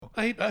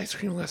I ate ice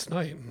cream last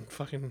night and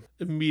fucking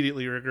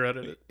immediately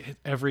regretted it.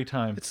 Every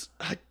time.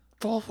 I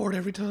fall for it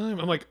every time.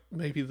 I'm like,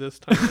 maybe this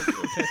time will be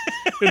okay.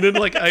 And then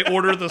like I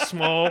order the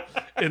small,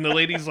 and the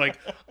lady's like,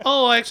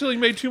 "Oh, I actually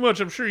made too much.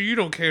 I'm sure you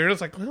don't care." And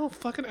it's like, well,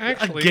 fucking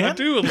actually, Again? I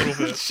do a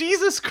little bit.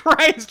 Jesus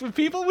Christ! With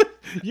people with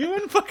you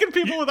and fucking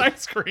people with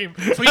ice cream.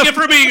 That's what you get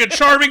for being a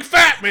charming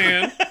fat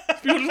man.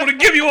 People just want to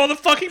give you all the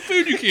fucking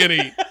food you can't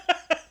eat.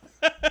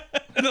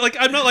 And like,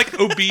 I'm not like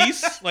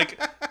obese, like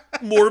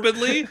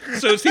morbidly,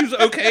 so it seems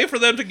okay for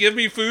them to give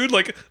me food.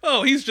 Like,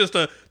 oh, he's just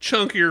a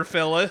chunkier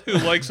fella who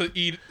likes to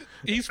eat.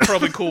 He's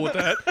probably cool with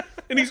that.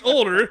 And he's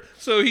older,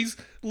 so he's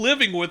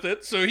living with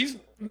it. So he's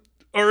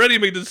already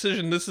made the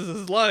decision this is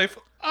his life.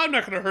 I'm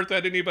not going to hurt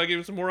that any by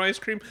giving some more ice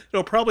cream.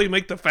 It'll probably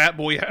make the fat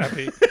boy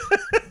happy.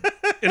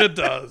 And it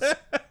does.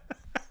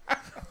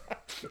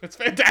 It's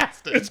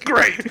fantastic. It's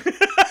great.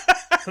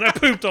 And I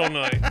pooped all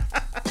night.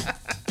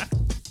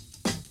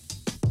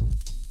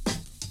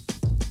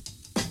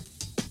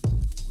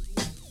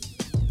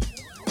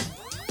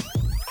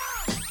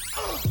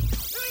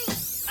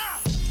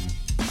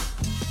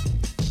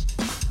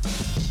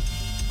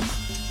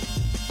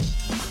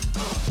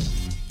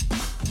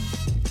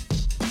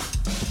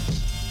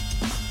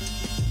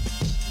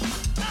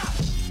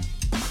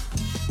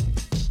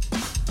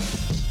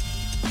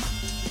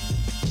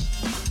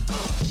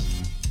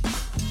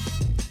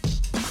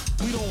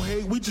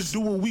 We just do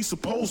what we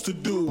supposed to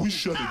do. We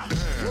shut it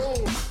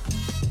down.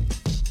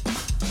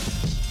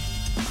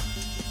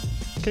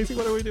 Casey,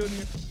 what are we doing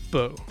here?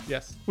 Bo,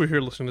 Yes. we're here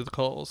listening to the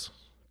calls.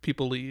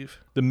 People leave.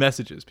 The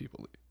messages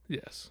people leave.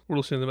 Yes, we're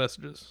listening to the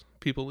messages.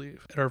 People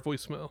leave at our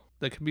voicemail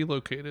that can be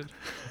located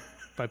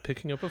by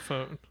picking up a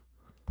phone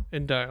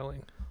and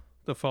dialing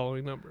the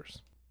following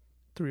numbers: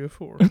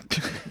 304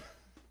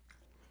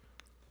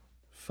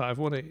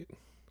 518,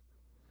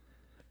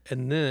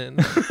 and then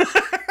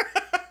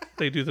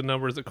they do the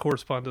numbers that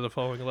correspond to the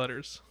following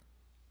letters.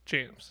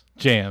 Jams.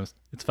 Jams.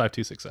 It's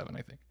 5267,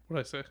 I think. What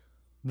did I say?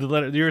 The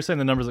letter you were saying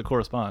the numbers that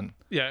correspond.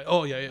 Yeah.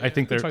 Oh, yeah. I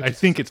think It's they're. I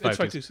think it's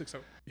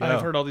 5267. Yeah.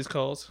 I've heard all these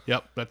calls.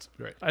 Yep, that's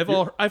right.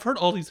 I've heard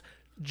all these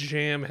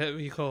jam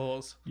heavy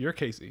calls. You're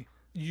Casey.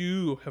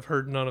 You have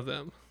heard none of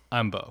them.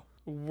 I'm Bo.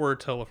 We're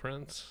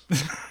telefriends.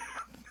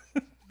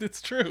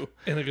 It's true.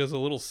 And it goes a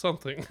little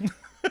something.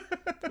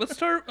 Let's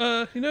start.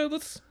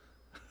 Let's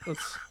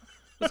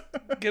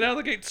get out of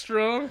the gate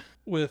strong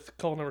with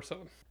call number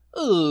 7.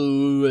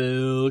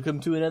 Oh, welcome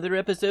to another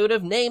episode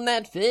of Name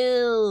That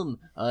Film.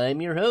 I'm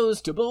your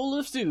host, a bowl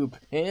of soup,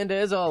 and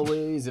as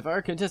always, if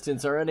our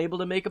contestants are unable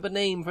to make up a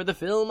name for the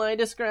film I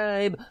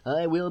describe,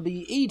 I will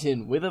be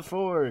eaten with a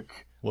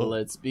fork. Whoa.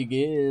 Let's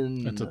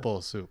begin. It's a bowl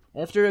of soup.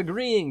 After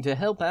agreeing to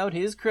help out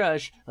his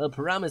crush, a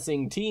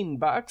promising teen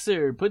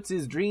boxer puts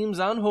his dreams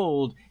on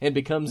hold and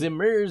becomes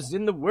immersed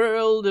in the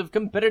world of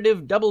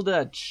competitive double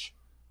dutch.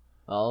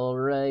 All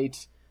right,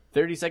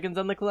 30 seconds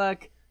on the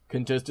clock.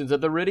 Contestants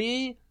at the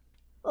ready?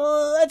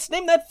 Let's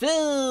name that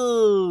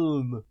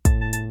film!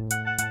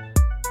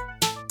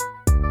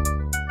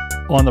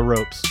 On the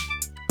ropes.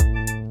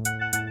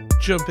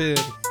 Jump in!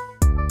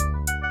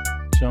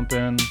 Jump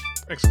in.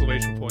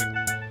 Exclamation point.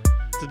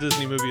 It's a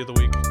Disney movie of the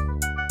week.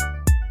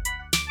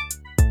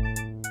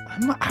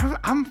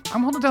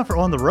 I'm holding down for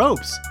on the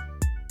ropes.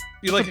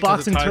 You like a it 'cause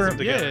boxing it ties term. them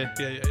together.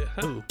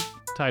 Yeah. Ooh,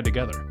 tied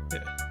together.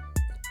 Yeah.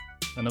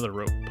 Another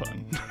rope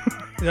pun.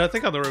 Yeah, I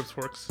think on the ropes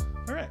works.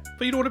 All right.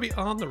 But you don't want to be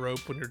on the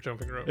rope when you're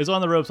jumping rope. Is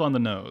on the ropes on the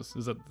nose?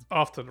 Is it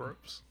Off the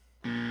ropes.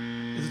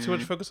 Is it too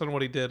much focus on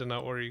what he did and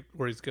not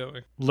where he's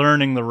going?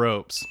 learning the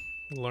ropes?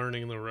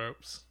 Learning the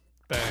ropes.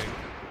 Bang.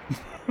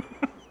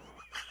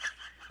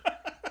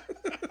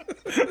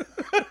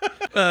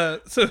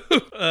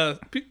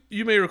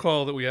 You may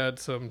recall that we had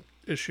some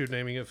issue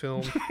naming a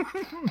film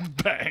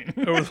Bang.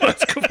 over the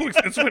last couple weeks.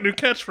 It's my new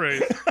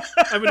catchphrase.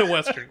 I'm into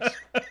westerns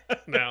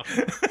now.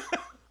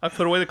 I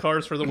put away the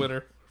cars for the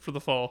winter, for the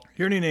fall.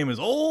 Your new name is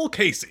Old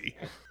Casey.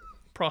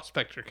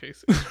 Prospector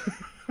Casey.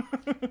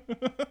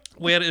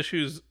 We had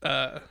issues,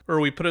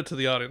 or we put it to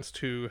the audience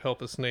to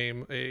help us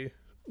name a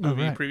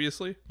movie right.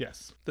 previously.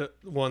 Yes. The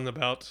one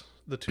about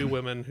the two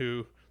women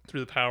who, through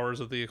the powers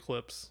of the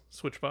eclipse,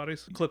 switch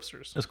bodies.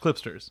 Eclipsters. As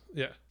Clipsters.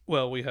 Yeah.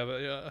 Well, we have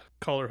a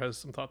caller has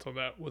some thoughts on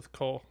that with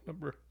call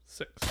number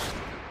 6. Hey,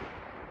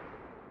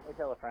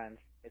 tell a friend.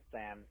 It's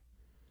Sam.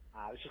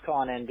 I was just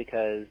calling in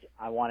because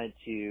I wanted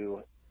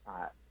to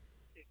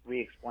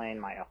re-explain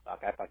my... Oh,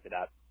 fuck, I fucked it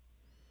up.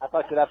 I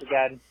fucked it up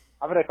again.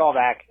 I'm going to call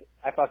back.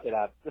 I fucked it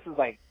up. This is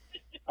like...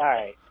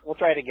 Alright, we'll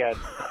try it again.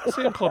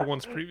 Sam called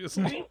once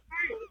previously.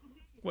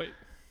 Wait.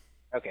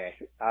 Okay,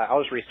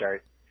 I'll just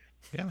restart.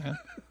 Yeah, man.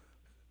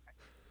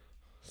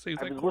 Save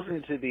I that was quarter.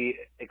 listening to the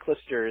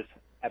Eclipsters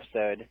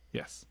episode,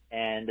 Yes.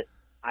 and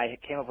I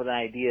came up with an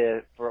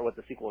idea for what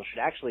the sequel should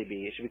actually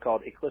be. It should be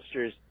called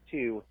Eclipsters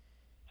 2,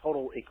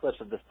 Total Eclipse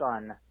of the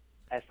Sun,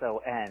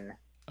 SON.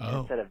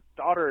 Oh. Instead of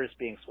daughters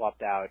being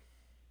swapped out,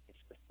 it's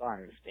the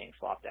sons being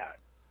swapped out.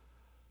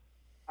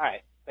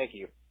 Alright, thank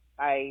you.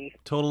 Bye.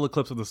 Total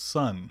Eclipse of the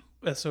Sun.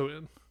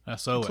 SON.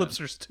 S-O-N.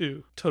 Eclipsers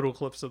 2, Total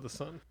Eclipse of the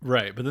Sun.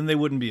 Right, but then they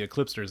wouldn't be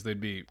Eclipsers. They'd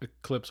be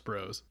Eclipse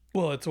Bros.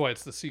 Well, that's why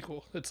it's the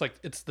sequel. It's like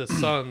it's the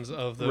sons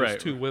of those Right.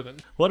 two women.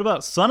 What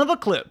about Son of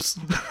Eclipse?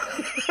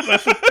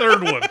 That's the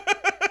third one,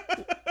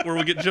 where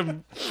we get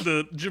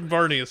the Jim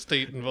Varney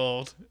estate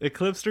involved.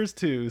 Eclipsers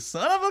 2,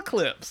 Son of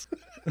Eclipse.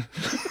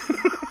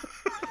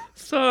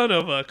 Son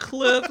of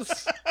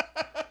Eclipse.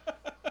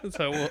 That's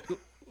how we'll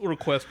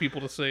request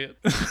people to say it.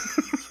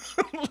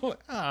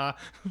 Ah.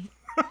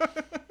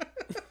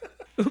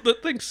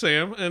 Thanks,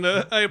 Sam, and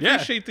I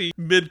appreciate the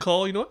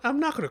mid-call. You know, I'm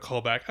not going to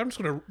call back. I'm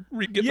just going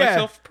to get Yeah.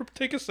 myself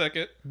take a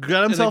second, Got and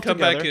then himself come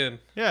together. back in.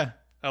 Yeah,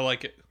 I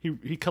like it.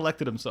 he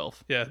collected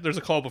himself. Yeah, there's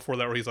a call before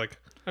that where he's like,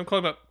 "I'm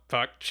calling about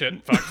fuck,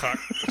 shit, fuck."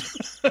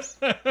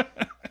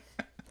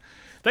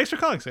 Thanks for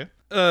calling, Sam.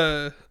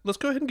 Let's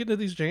go ahead and get into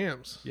these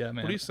jams. Yeah,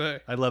 man. What do you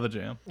say? I love a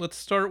jam. Let's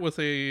start with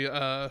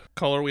a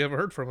caller we haven't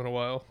heard from in a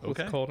while.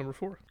 Okay. With call number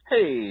 4.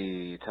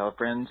 Hey,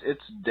 telefriends,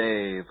 it's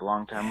Dave,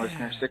 longtime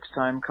listener,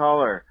 6-time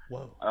caller.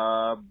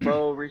 Whoa.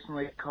 Bo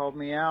recently called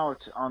me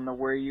out on the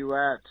Where You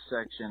At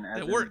section as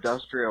It an worked.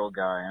 industrial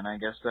guy, and I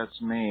guess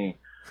that's me.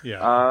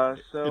 Yeah.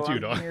 So It's you,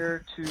 I'm dog.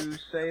 here to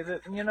say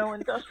that,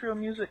 industrial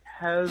music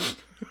has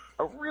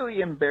a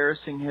really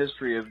embarrassing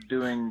history of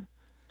doing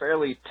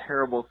fairly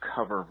terrible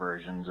cover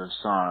versions of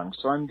songs.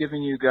 So I'm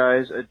giving you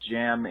guys a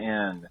jam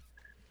in,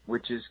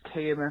 which is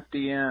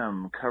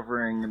KMFDM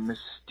covering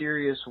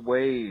Mysterious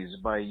Ways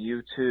by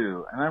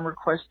U2. And I'm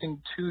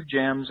requesting 2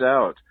 jams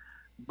out.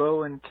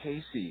 Bo and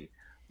Casey,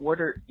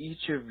 what are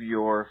each of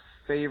your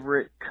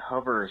favorite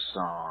cover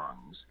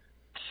songs?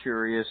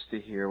 Curious to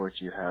hear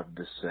what you have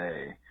to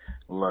say.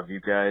 Love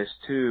you guys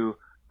too.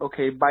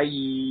 Okay, bye.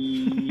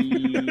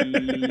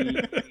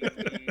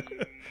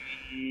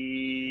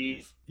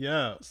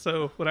 Yeah.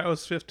 So when I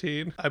was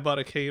 15, I bought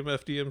a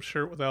KMFDM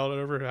shirt without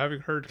ever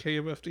having heard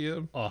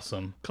KMFDM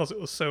Awesome. because it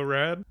was so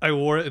rad. I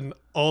wore it, and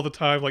all the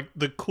time, like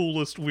the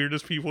coolest,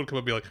 weirdest people would come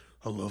up and be like,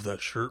 "I love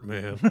that shirt,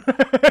 man."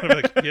 I'm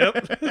like,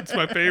 "Yep, it's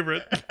my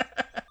favorite."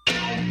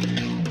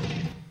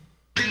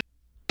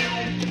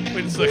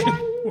 Wait a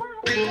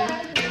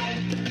second.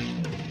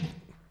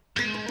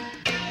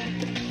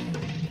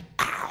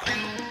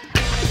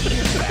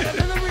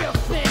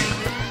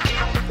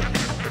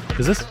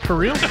 Is this for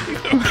real? Did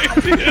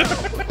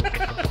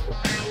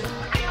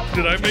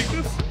I make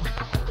this?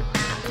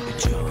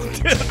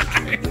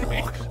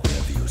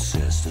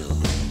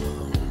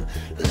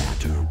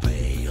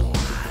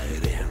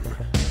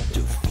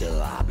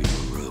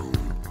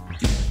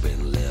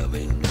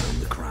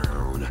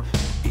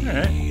 All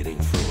right.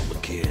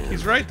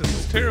 He's right. This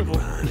is terrible.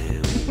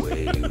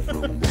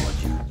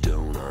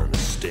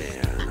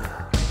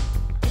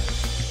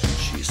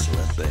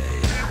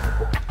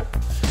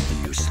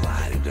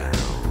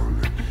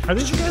 Are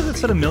these the guys that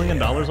set $1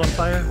 million on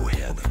fire? I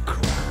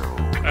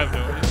have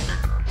no idea.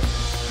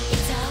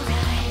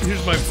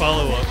 Here's my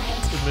follow-up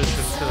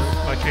admission to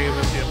my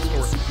KMFDM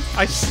story.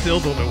 I still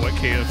don't know what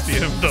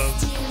KMFDM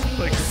does.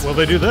 Like, Well,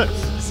 they do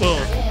this. well,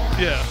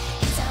 yeah.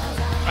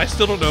 I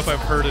still don't know if I've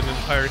heard an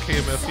entire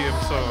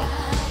KMFDM song.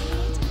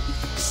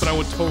 But I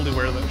would totally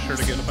wear that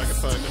shirt again if I could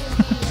find it.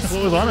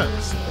 What was on it?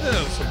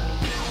 Yeah, some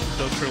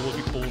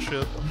industrial-looking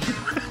bullshit.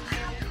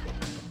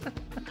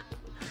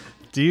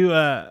 Do you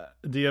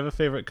have a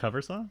favorite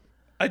cover song?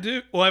 I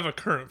do. Well, I have a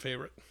current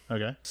favorite.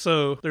 Okay.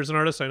 So there's an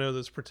artist I know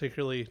that's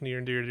particularly near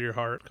and dear to your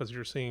heart because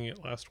you're singing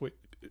it last week,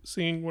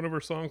 singing one of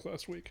her songs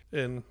last week,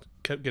 and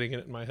kept getting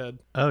it in my head.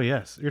 Oh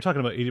yes, you're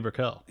talking about Edie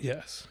Brickell.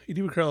 Yes,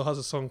 Edie Brickell has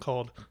a song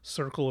called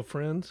 "Circle of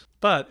Friends,"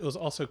 but it was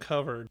also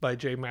covered by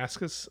Jay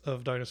Mascis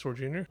of Dinosaur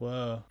Jr.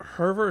 Whoa.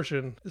 Her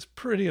version is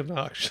pretty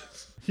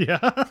obnoxious. Yeah.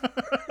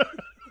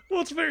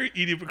 Well, it's very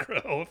Edie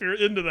Brickell. If you're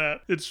into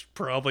that, it's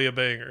probably a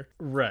banger.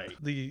 Right.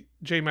 The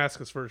Jay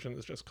Mascis version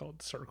is just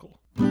called "Circle."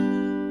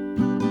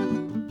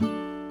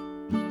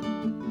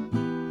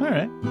 All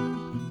right.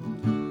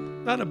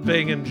 Not a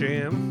banging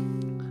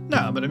jam.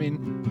 No, but I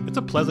mean, it's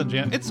a pleasant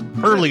jam. It's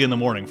early in the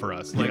morning for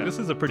us. Like Yeah. this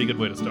is a pretty good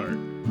way to start.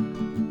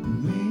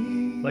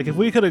 Like if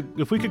we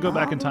could go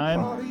back in time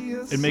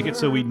and make it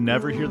so we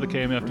never hear the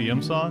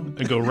KMFDM song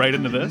and go right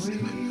into this.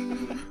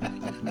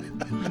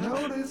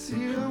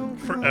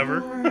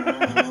 Forever.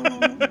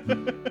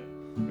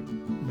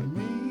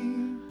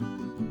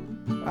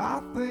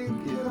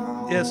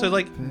 Yeah, so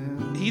like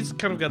he's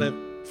kind of got a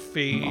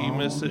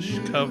famous-ish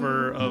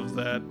cover of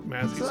that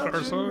Mazzy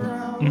Star song.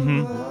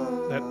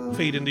 Mm-hmm. That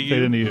Fade Into You.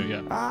 Fade into you,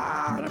 yeah.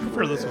 But I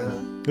prefer this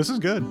one. This is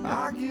good.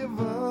 I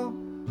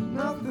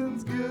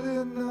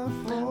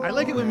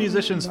like it when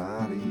musicians.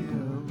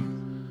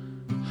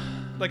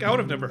 Like, I would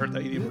have never heard that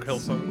Edie Brickell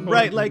song.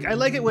 Right, like I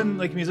like it when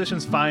like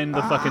musicians find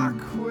the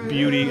fucking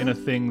beauty in a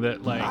thing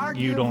that like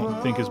you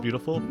don't think is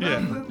beautiful. Yeah.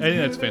 I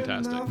think that's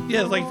fantastic.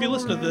 Yeah, like if you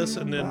listen to this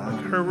and then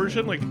her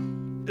version, like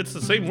it's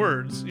the same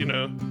words, you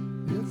know,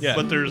 Yeah.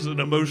 but there's an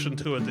emotion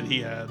to it that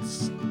he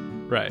adds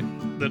Right.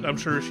 that I'm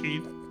sure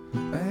she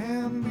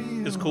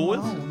is cool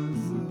with.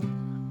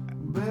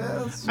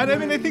 And I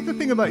mean, I think the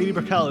thing about Edie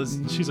Brickell is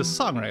she's a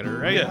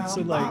songwriter, right? Yeah.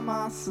 So like,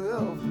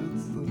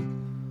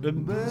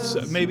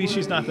 maybe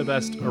she's not the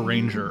best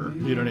arranger.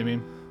 You know what I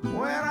mean?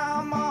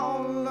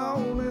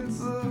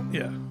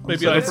 Yeah,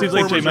 maybe So other it seems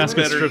like Jay performers are Mascis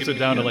better. strips it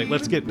down to like,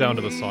 let's get down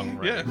to the song.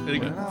 Right? Yeah, and he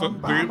can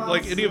very,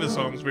 like any of his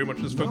songs, very much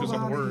just focus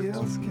on the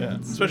words, Yeah.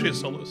 especially his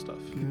solo stuff.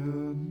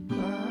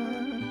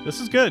 This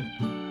is good.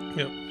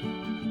 Yep.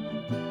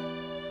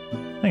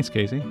 Thanks,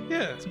 Casey.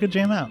 Yeah. It's a good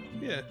jam out.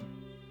 Yeah.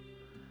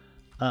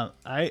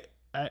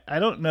 I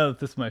don't know if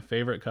this is my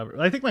favorite cover.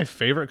 I think my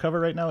favorite cover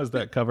right now is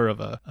that cover of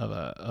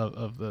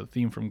the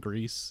theme from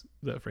Grease,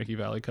 the Frankie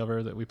Valli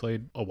cover that we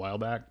played a while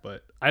back.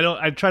 But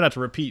I try not to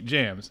repeat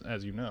jams,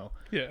 as you know.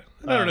 Yeah.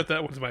 And I don't know if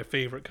that one's my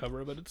favorite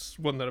cover, but it's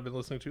one that I've been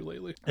listening to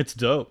lately. It's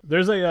dope.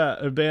 There's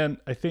a band,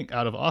 I think,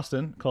 out of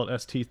Austin called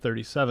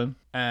ST37,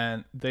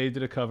 and they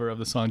did a cover of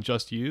the song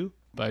Just You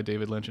by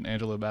David Lynch and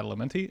Angelo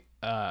Badalamenti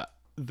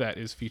that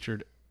is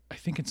featured, I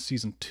think, in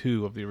season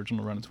 2 of the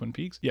original run of Twin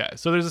Peaks. Yeah,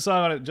 so there's a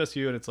song on it, Just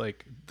You, and it's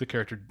like the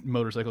character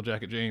Motorcycle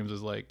Jacket James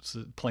is like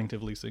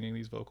plaintively singing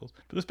these vocals.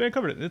 But this band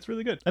covered it, and it's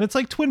really good. And it's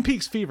like Twin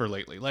Peaks fever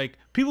lately. Like,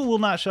 people will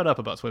not shut up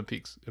about Twin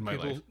Peaks in my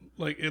life.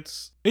 Like,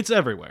 it's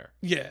everywhere.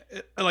 yeah.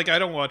 Like, I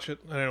don't watch it,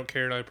 and I don't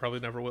care, and I probably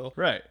never will.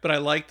 Right. But I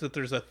like that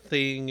there's a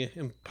thing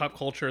in pop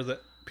culture that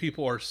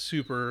people are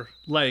super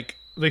Like,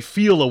 they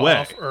feel away.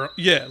 off, or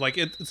yeah, like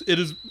it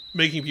is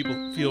making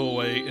people feel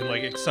away and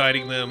like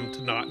exciting them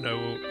to not know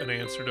an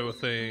answer to a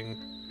thing.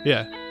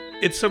 Yeah.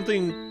 It's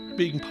something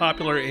being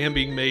popular and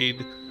being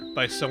made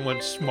by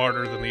someone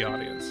smarter than the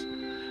audience,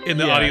 and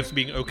the Yeah. audience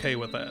being okay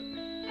with that.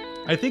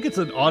 I think it's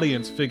an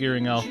audience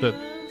figuring out that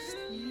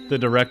the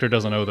director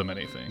doesn't owe them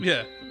anything.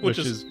 Yeah, which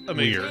is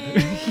amazing. weird.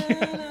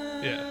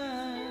 Yeah,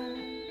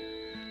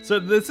 So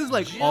this is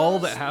like all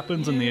that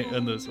happens on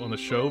the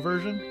show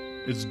version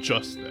is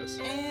just this.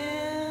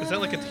 is that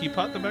like a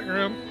teapot in the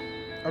background?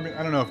 I mean,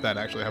 I don't know if that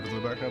actually happens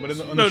in the background, but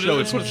on No, the show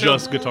that's it's what it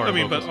just sounds- guitar. I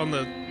mean, vocals. but on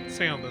the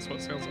sound, that's what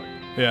it sounds like.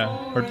 Yeah,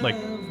 or like,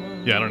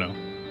 yeah, I don't know,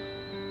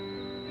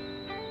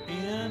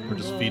 or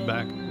just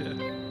feedback. Yeah,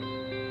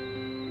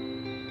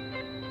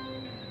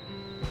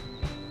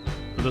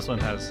 But this one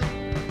has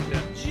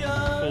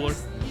yeah. Fuller.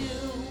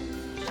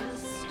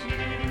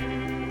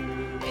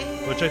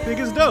 which I think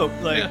is dope.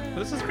 Like, Yeah,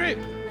 this is great.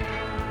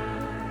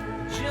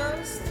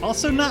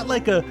 also not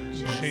like a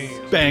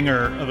Jam.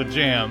 banger of a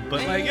jam,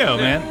 but like, yo,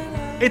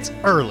 man, it's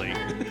early.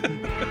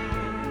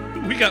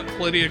 We got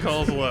plenty of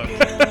calls left.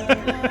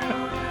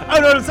 I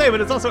don't know what to say,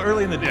 but it's also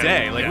early in the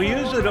day. Like, yeah. we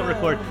usually don't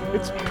record.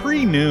 It's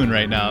pre-noon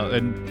right now,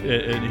 and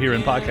here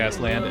in podcast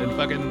land, and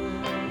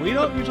fucking, we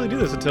don't usually do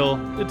this until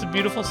It's a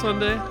beautiful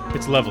Sunday.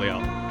 it's lovely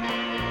out,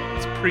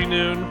 It's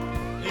pre-noon.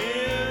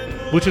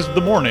 which is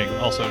the morning,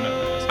 also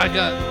known as. I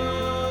got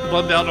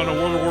bummed out on a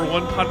World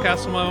War I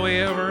podcast on my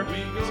way over,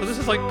 so this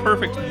is like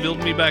perfect to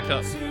build me back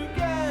up.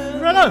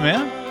 Right on,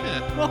 man.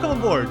 Yeah. Welcome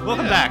aboard.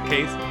 Welcome Yeah. back,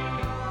 Case.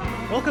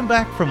 Welcome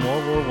back from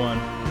World War One.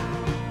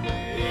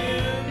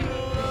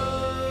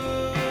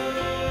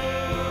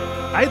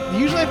 I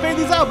usually fade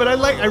these out, but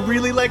I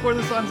really like where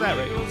the song's at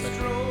right now.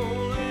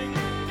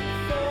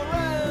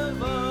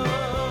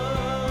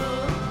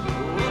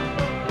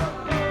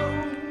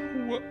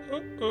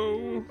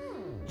 Whoa.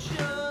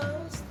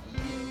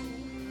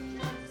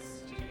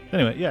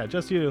 Anyway, yeah,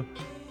 Just You.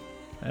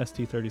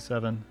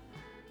 ST37.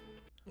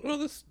 Well,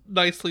 this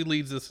nicely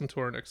leads us into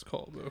our next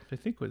call, though, I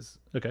think was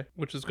okay.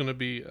 which is going to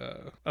be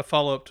a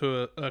follow-up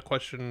to a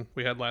question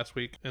we had last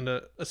week and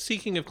a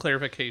seeking of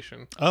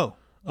clarification Oh,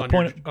 a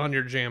on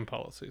your jam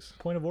policies,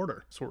 point of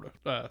order. sort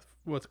of.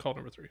 What's call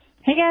number 3?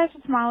 Hey guys,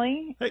 it's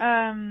Molly. Hey.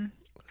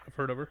 I've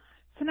heard of her.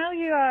 So now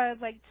you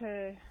like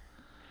to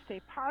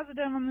stay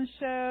positive on the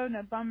show,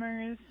 no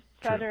bummers,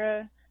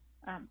 etc.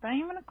 But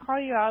I'm going to call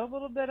you out a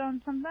little bit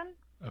on something.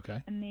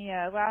 Okay. In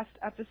the last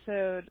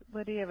episode,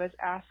 Lydia was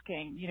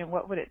asking,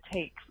 what would it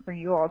take for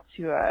you all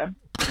to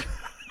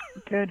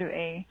go to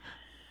a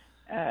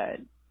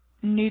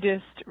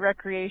nudist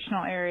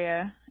recreational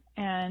area?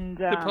 And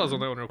Pause on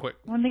that one real quick.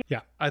 one thing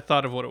I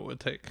thought of what it would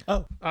take.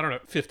 Oh. I don't know,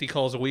 50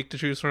 calls a week to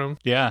choose from.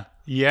 Yeah.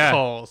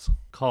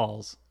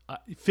 Calls.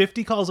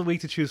 50 calls a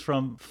week to choose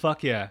from.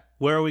 Fuck yeah.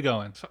 Where are we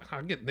going?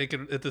 I'm getting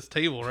naked at this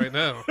table right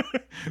now.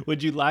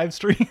 Would you live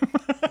stream?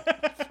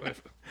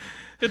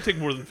 It'd take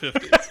more than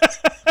 50.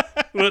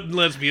 But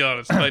let's be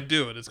honest, if I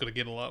do it, it's going to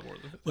get a lot more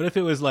than 50. What if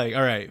it was like,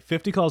 all right,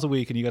 50 calls a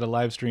week and you got to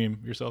live stream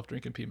yourself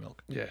drinking pea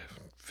milk? Yeah,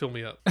 fill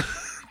me up.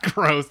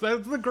 Gross.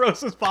 That's the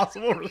grossest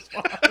possible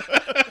response.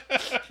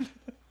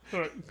 All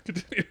right,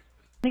 continue.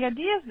 the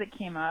ideas that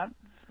came up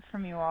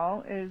from you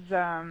all is,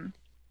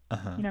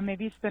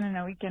 maybe spending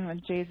a weekend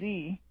with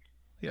Jay-Z.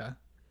 Yeah.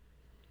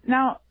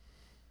 Now,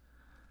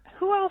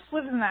 who else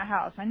lives in that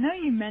house? I know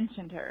you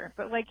mentioned her,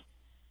 but,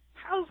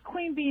 how's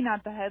Queen Bee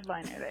not the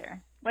headliner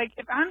there?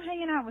 If I'm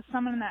hanging out with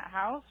someone in that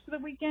house for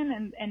the weekend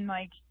and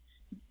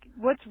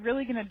what's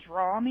really going to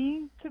draw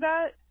me to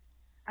that?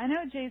 I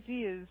know Jay-Z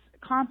is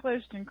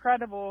accomplished,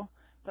 incredible,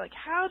 but,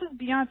 how does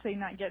Beyonce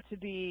not get to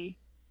be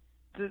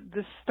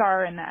the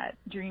star in that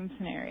dream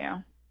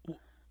scenario?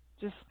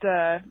 Just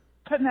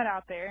putting that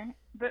out there.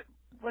 But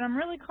what I'm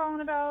really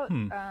calling about...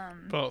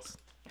 Both.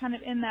 kind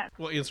of in that.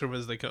 We'll answer them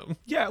as they come.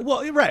 Yeah,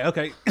 well, right,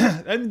 okay.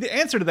 And the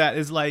answer to that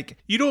is like,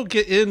 You don't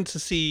get in to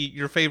see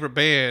your favorite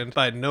band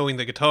by knowing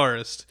the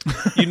guitarist.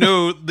 You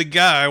know the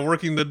guy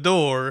working the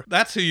door.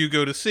 That's who you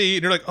go to see.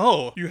 And you're like,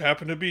 oh, you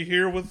happen to be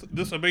here with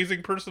this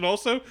amazing person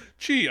also?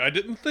 Gee, I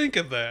didn't think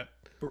of that.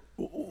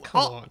 Come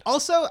on.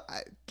 Also,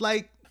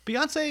 like,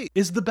 Beyonce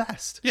is the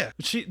best. Yeah.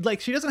 She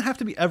doesn't have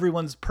to be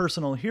everyone's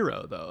personal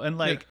hero though. And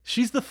like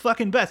she's the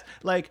fucking best.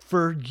 Like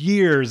for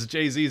years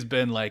Jay-Z's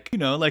been like, you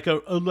know, like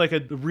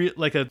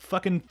a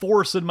fucking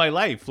force in my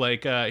life.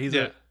 Like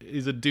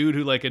he's a dude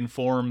who like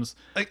informs.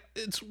 Like,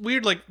 it's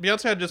weird. Like,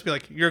 Beyonce would just be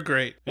like, you're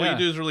great. What Yeah. you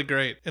do is really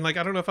great. And like,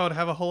 I don't know if I would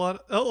have a whole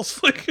lot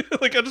else.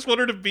 Like I just want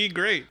her to be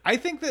great. I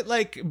think that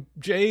like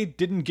Jay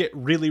didn't get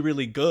really,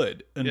 really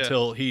good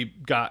until he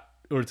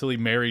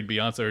married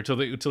Beyonce, or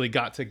until he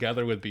got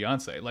together with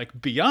Beyonce. Like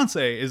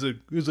Beyonce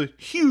is a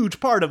huge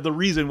part of the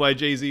reason why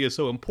Jay-Z is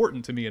so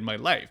important to me in my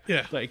life.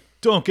 Yeah. Like,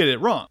 don't get it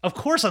wrong. Of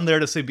course I'm there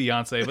to see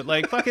Beyonce, but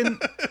like fucking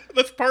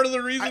That's part of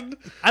the reason.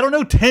 I don't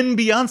know 10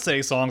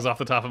 Beyonce songs off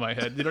the top of my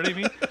head. You know what I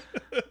mean?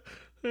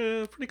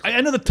 Pretty cool.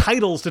 I know the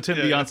titles to 10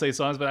 Yeah, Beyonce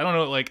songs, but I don't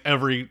know like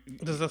every.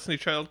 Does Destiny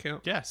Child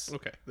count? Yes.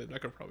 Okay, then I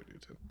could probably do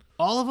too.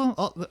 All of them.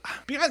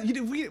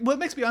 What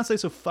makes Beyonce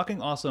so fucking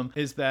awesome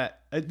is that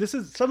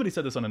somebody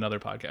said this on another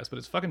podcast, but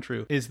it's fucking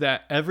true. Is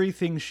that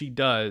everything she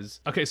does?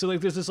 Okay, so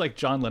like there's this like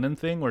John Lennon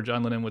thing where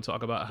John Lennon would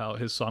talk about how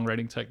his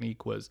songwriting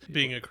technique was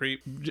Being a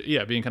creep.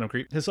 being kind of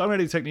creep. His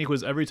songwriting technique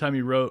was every time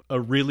he wrote a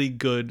really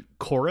good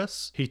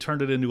chorus, he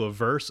turned it into a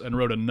verse and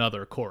wrote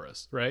another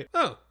chorus. Right?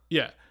 Oh,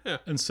 Yeah. Yeah.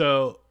 And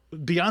so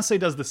Beyonce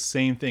does the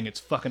same thing. It's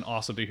fucking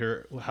awesome to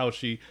hear how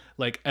she,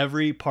 like,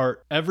 every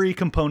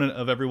component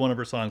of every one of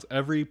her songs,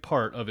 every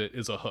part of it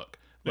is a hook.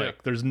 Like, Yeah.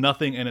 there's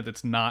nothing in it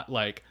that's not,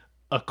 like,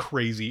 a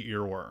crazy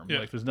earworm. Yeah.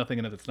 Like, there's nothing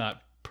in it that's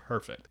not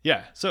perfect.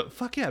 Yeah. So,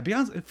 fuck yeah,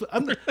 Beyonce.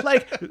 I'm,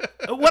 like,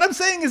 what I'm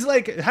saying is,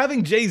 like,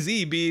 having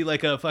Jay-Z be,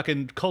 like, a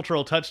fucking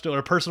cultural touchstone, or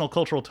a personal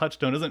cultural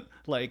touchstone doesn't,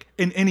 like,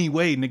 in any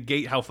way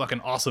negate how fucking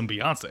awesome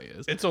Beyonce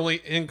is. it's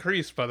only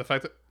increased by the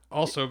fact that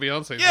also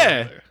Beyonce's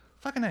Yeah. there.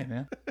 Fucking A,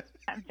 man.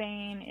 That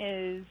vein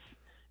is,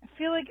 I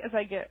feel like as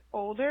I get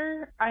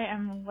older, I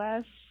am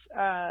less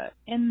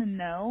in the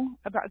know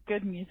about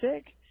good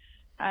music.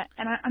 And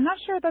I'm not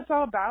sure what that's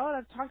all about.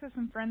 I've talked to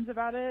some friends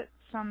about it.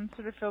 Some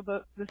sort of feel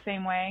the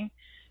same way.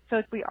 I feel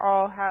like we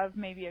all have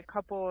maybe a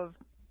couple of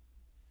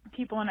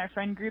people in our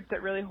friend group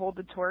that really hold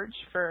the torch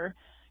for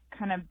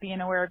kind of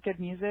being aware of good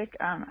music.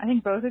 I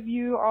think both of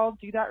you all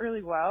do that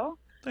really well.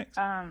 Thanks.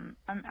 I'm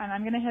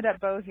going to hit up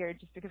Bo here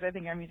just because I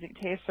think our music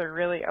tastes are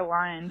really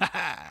aligned.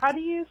 How do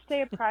you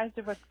stay apprised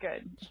of what's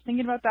good? Just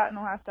thinking about that in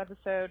the last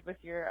episode with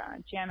your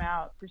jam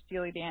out for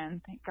Steely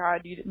Dan. Thank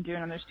God you didn't do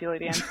another Steely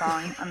Dan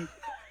song. I'm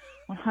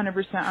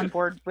 100% on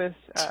board with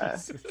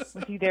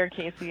you there,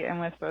 Casey, and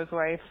with Bo's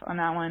wife on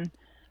that one.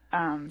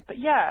 But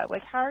yeah,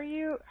 like how do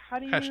you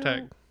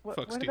Hashtag what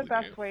fuck are the Steely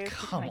best Dan. ways to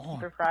Come kind of on.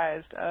 keep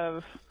apprised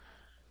of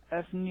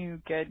new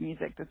good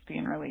music that's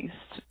being released?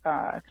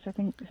 Because I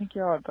think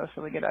you all are both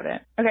really good at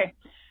it. Okay,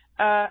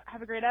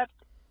 have a great up.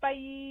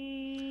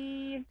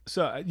 Bye.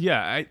 So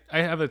yeah, I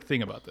have a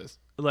thing about this.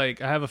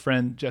 Like, I have a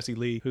friend, Jesse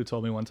Lee, who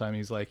told me one time,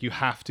 he's like, you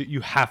have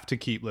to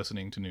keep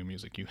listening to new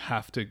music. You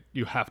have to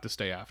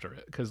stay after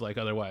it, because like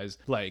otherwise,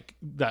 like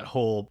that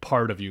whole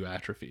part of you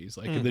atrophies.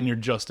 Like then you're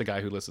just a guy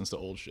who listens to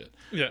old shit.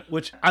 Yeah.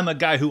 Which I'm a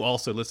guy who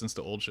also listens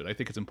to old shit. I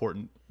think it's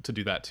important to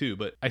do that too.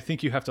 But I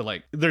think you have to,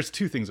 like, there's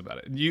two things about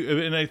it.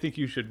 And I think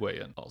you should weigh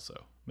in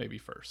also. Maybe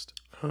first.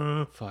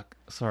 Fuck.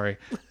 Sorry.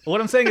 What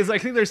I'm saying is, I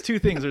think there's two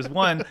things. There's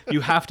one,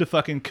 you have to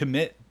fucking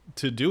commit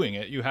to doing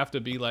it. You have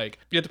to be like,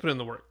 You have to put in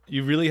the work.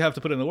 you really have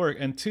to put in the work.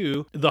 And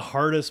two, the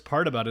hardest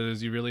part about it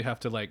is you really have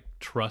to like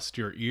trust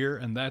your ear.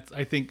 And that's,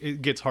 I think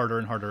it gets harder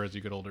and harder as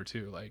you get older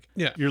too. Like,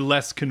 Yeah. you're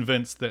less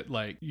convinced that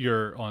like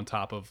you're on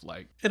top of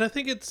like And I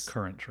think it's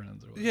current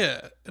trends or whatever.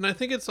 Yeah, and I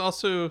think it's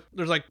also,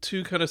 there's like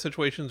two kind of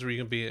situations where you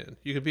can be in.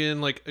 You can be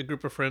in like a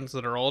group of friends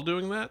that are all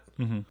doing that,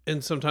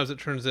 and sometimes it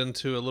turns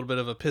into a little bit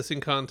of a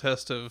pissing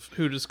contest of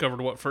who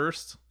discovered what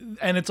first.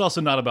 And it's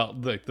also not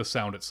about like the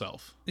sound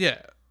itself.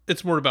 Yeah,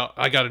 it's more about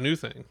I got a new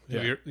thing.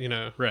 Yeah. You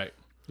know. Right.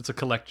 It's a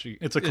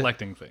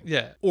collecting thing.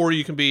 Yeah, or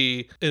you can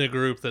be in a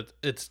group that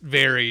it's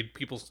varied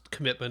people's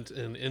commitment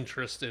and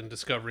interest in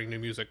discovering new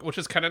music, which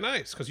is kind of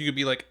nice because you could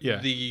be like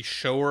the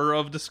shower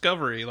of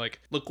discovery. Like,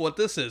 look what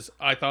this is.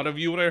 I thought of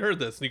you when I heard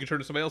this, and you can turn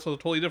to somebody else with a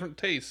totally different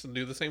taste and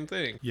do the same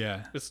thing.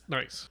 Yeah. It's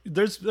nice.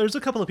 There's a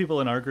couple of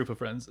people in our group of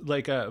friends.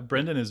 Like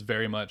Brendan is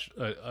very much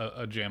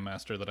a jam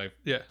master that I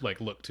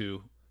like look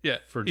to. Yeah,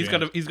 For he's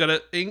jams.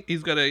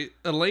 got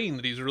a lane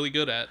that he's really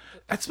good at.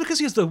 That's because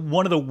he has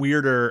one of the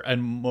weirder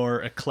and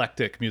more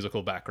eclectic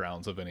musical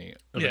backgrounds of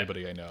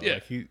anybody I know. Yeah.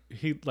 Like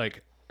he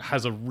like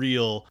has a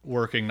real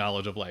working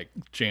knowledge of like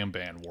jam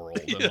band world.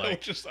 And Yeah,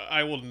 like, just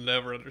I will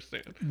never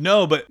understand.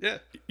 no, but Yeah.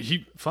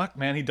 he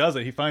does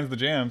it. He finds the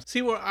jams.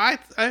 See, where I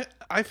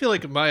feel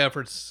like my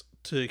efforts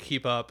to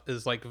keep up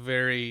is like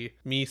very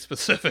me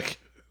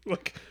specific.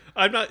 Like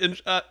I'm not in,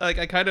 like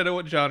I kind of know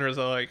what genres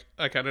I like.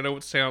 I kind of know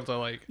what sounds I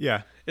like.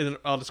 Yeah. And then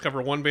I'll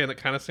discover one band that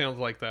kind of sounds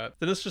like that.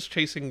 Then it's just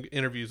chasing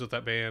interviews with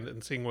that band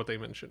and seeing what they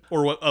mention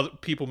or what other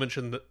people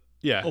mention that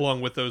Yeah.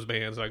 along with those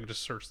bands. I can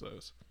just search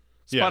those.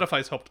 Yeah.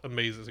 Spotify's helped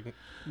amazing,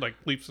 like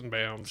leaps and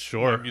bounds.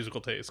 Sure. My musical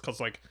taste, because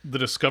like The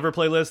Discover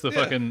playlist, the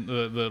Yeah. fucking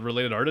the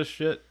related artist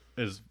shit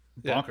is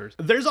Yeah. bonkers.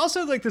 There's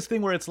also like this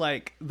thing where it's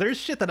like there's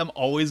shit that I'm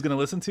always gonna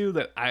listen to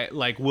that I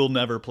like will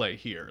never play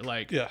here.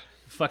 Like Yeah.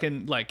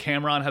 fucking like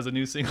Cameron has a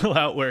new single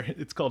out where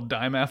it's called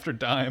Dime After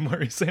Dime,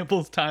 where he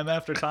samples Time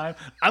After Time.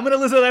 I'm gonna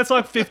listen to that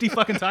song 50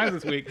 fucking times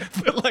this week.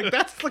 But like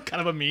that's like kind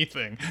of a me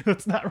thing.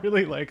 It's not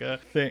really like a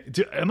thing.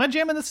 Am I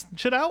jamming this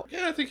shit out?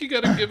 yeah, I think you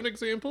got to give an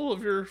example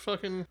of your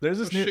fucking There's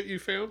this new- shit you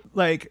found.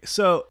 Like,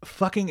 so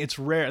fucking it's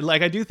rare.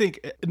 Like I do think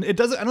it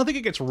doesn't, I don't think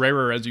it gets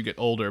rarer as you get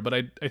older, but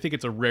I think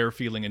it's a rare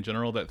feeling in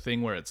general, that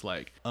thing where it's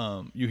like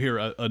you hear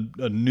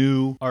a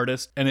new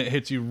artist and it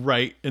hits you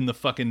right in the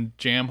fucking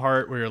jam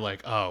heart where you're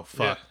like, oh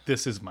fuck, Yeah.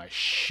 this is my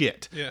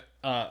shit. Yeah.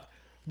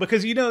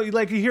 Because you know,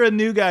 like you hear a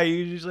new guy, you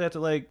usually have to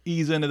like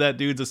ease into that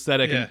dude's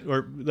aesthetic Yeah.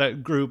 or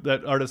that group,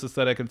 that artist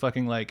aesthetic, and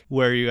fucking like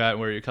where are you at,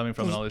 where you're coming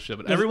from, and all this shit.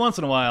 But every once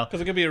in a while, Because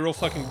it could be a real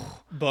fucking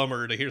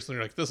bummer to hear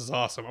something like, this is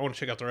awesome. I want to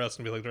check out the rest,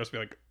 and be like, the rest be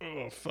like,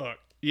 oh fuck.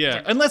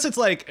 yeah, unless it's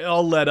like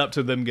all led up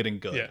to them getting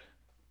good. Yeah.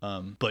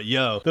 But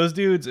yo, those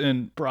dudes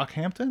in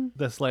Brockhampton,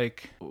 that's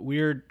like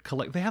weird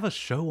they have a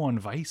show on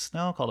Vice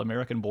now called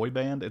American Boy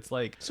Band. It's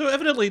like So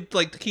evidently,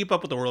 like to keep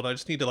up with the world, I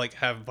just need to like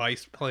have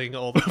Vice playing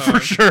all the time. for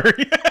sure.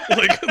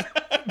 Like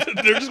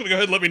they're just gonna go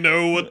ahead and let me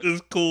know what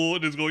is cool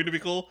and is going to be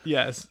cool.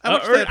 Yes. I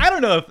watched Or that- I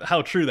don't know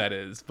how true that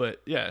is,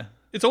 but yeah.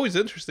 It's always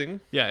interesting.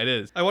 Yeah, it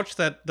is. I watched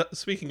that.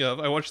 Speaking of,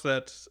 I watched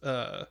that.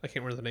 I can't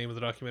remember the name of the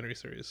documentary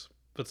series,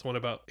 but it's one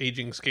about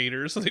aging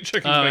skaters. And they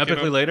check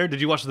Epically Later. Did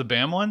you watch the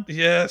BAM one?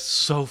 Yes,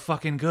 So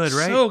fucking good,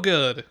 right? so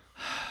good.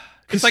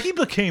 Because he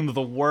became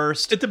the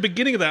worst. At the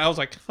beginning of that, I was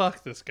like,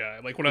 "Fuck this guy!"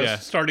 Like when I Yeah.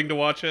 was starting to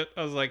watch it,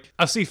 I was like,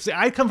 See,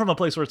 I come from a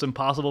place where it's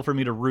impossible for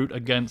me to root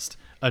against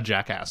a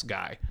jackass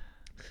guy.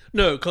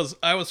 "No," because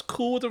I was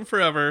cool with him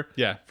forever.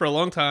 Yeah. for a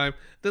long time.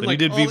 Then Then he like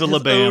did all Viva La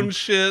his Bam. own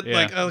shit. Yeah,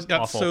 like it I was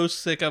got awful. so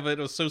sick of it.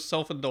 It was so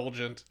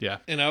self-indulgent. Yeah.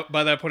 And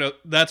by that point,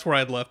 that's where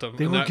I'd left him.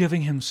 They and were that-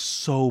 giving him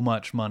so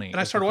much money. And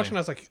I started watching. I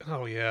was like,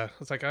 "Oh yeah."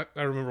 It's like I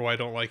remember why I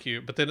don't like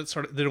you. But then it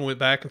started. Then it went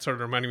back and started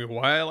reminding me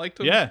why I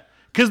liked him. Yeah.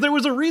 Because there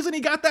was a reason he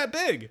got that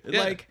big.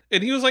 Yeah. Like,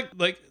 and he was like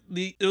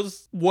it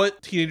was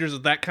what teenagers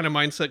of that kind of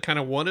mindset kind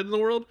of wanted in the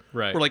world.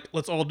 Right. We're like,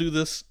 let's all do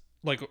this.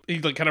 Like he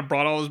like kind of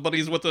brought all his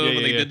buddies with him, Yeah, and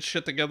yeah, they yeah. did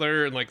shit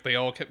together, and like they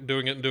all kept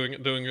doing it, and doing it,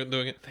 and doing it, and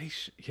doing it.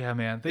 yeah,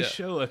 man. They Yeah.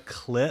 show a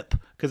clip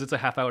because it's a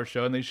half-hour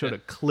show, and they showed Yeah.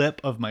 a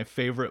clip of my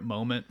favorite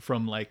moment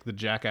from like the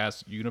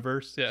Jackass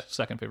universe. Yeah.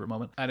 Second favorite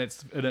moment, and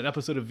it's in an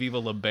episode of Viva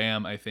La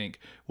Bam, I think,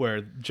 where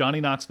Johnny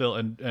Knoxville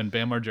and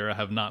Bam Margera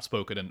have not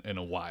spoken in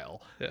a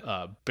while,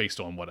 Yeah. Based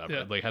on whatever.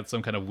 Yeah. They had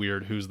some kind of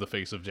weird "who's the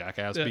face of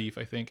Jackass" Yeah. beef,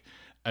 I think.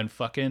 And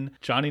fucking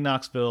Johnny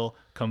Knoxville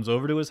comes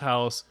over to his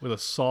house with a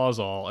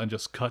sawzall and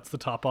just cuts the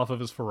top off of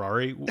his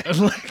Ferrari. And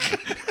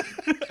like,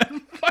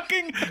 and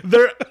fucking,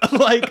 they're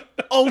like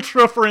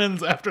ultra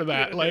friends after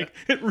that. Like,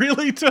 it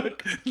really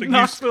took Like,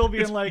 Knoxville it's-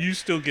 being like, you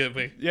still get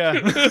me. yeah.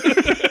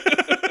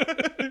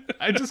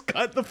 I just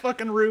cut the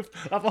fucking roof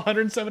off a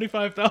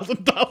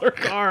 $175,000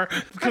 car.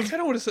 I kind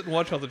of want to sit and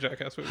watch all the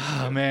Jackass movies.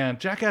 Oh man,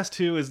 Jackass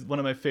 2 is one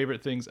of my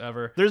favorite things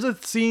ever. There's a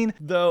scene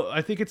though,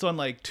 I think it's on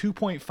like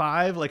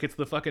 2.5, like it's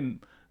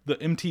the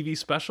MTV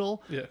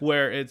special, Yeah.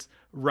 where it's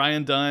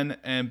Ryan Dunn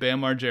and Bam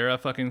Margera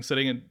fucking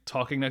sitting and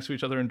talking next to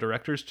each other in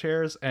director's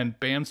chairs, and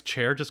Bam's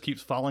chair just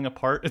keeps falling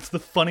apart. It's the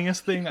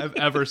funniest thing I've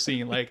ever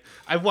seen. Like,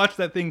 I've watched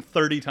that thing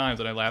 30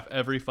 times and I laugh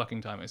every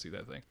fucking time I see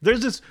that thing.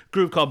 There's this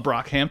group called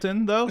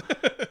Brockhampton though,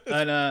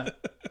 and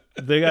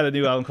they got a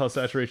new album called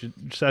Saturation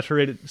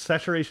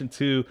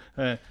 2.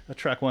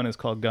 Track 1 is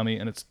called Gummy,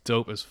 and it's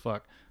dope as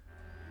fuck.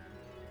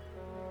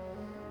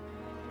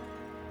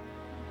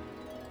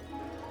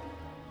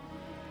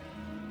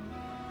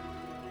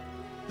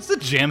 This is a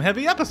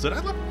jam-heavy episode.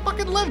 I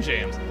fucking love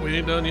jams. We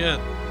ain't done yet.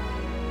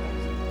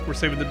 We're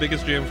saving the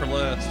biggest jam for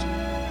last.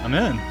 I'm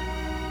in.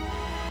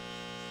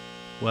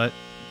 What?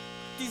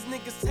 These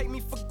niggas take me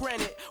for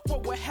granted.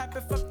 What would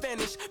happen if I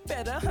vanish?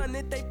 Better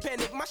 100, they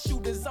panic. My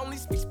shooters only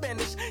speak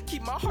Spanish.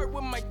 Keep my heart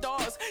with my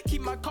dogs.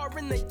 Keep my car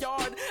in the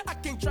yard. I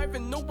can't drive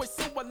in no way,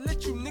 so I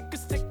let you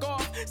niggas take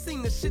off.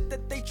 Seen the shit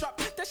that they drop.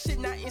 That shit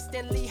not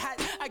instantly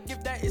hot. I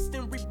give that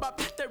instant rebop.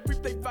 That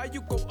replay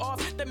value go off.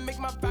 That make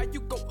my value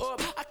go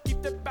up. I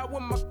keep that bow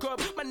in my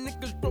cup. My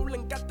niggas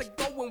rolling, got the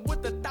going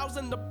with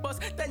 1,000 a bus.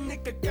 That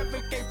nigga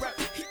Kevin can't rap.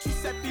 He too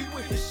sappy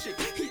with his shit.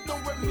 He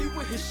don't rap me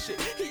with his shit.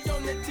 He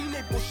on that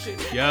teenage bullshit.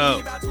 Yo.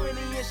 He about 20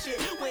 and shit.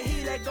 When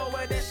he let go of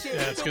that shit,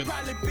 Yeah, it's he'll good.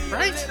 probably be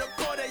Right? a little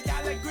quarter.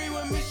 Y'all agree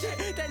with me?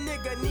 Shit. That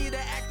nigga need to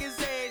act his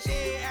age. He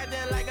ain't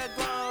acting like a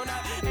grown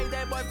up. Ain't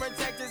that boy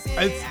protect his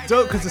head? It's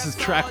dope because this is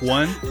track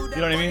 1. You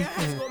know what I mean?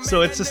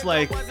 So it's just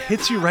like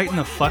hits you right in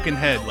the fucking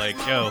head. Like,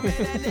 yo. That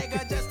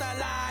nigga just a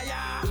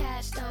liar.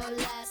 Cash don't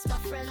last, my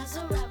friends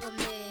are rubber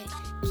me.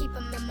 Keep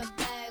 'em in my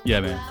bag. Yeah,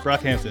 man.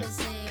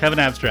 Brockhampton. Kevin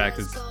Abstract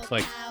is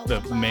like the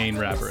main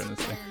rapper in this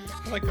thing.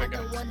 I like that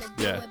guy.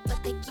 Yeah.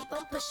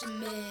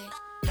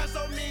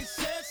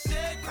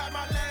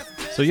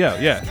 So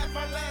yeah.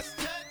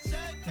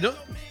 No,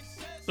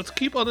 let's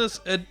keep on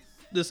this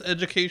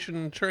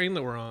education train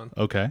that we're on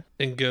Okay.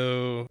 and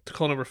go to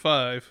call number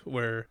 5,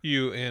 where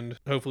you and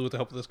hopefully with the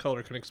help of this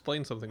caller can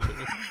explain something to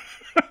me.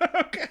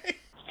 Okay.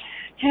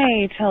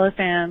 Hey,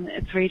 Telefam,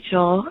 it's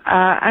Rachel.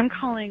 I'm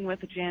calling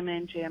with a jam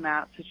in, jam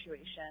out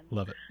situation.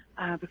 Love it.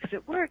 Because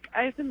at work,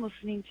 I've been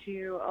listening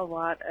to a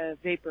lot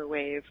of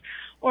Vaporwave,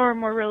 or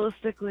more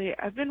realistically,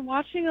 I've been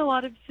watching a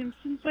lot of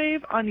Simpsons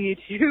Wave on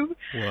YouTube.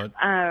 What?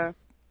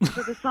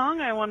 So the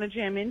song I want to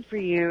jam in for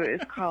you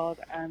is called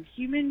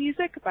Human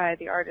Music by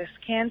the artist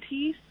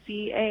Canti,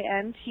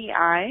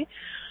 C-A-N-T-I.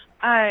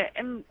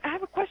 And I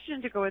have a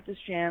question to go with this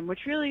jam,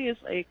 which really is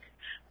like,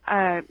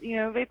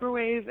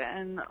 Vaporwave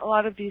and a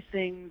lot of these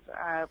things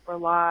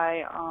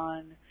rely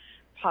on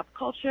pop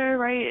culture,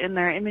 right, in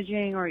their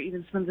imaging or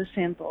even some of the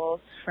samples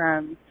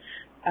from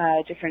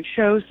different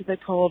shows that they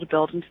pull to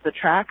build into the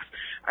tracks.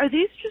 Are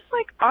these just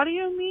like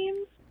audio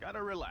memes?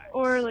 Gotta relax.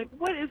 Or like,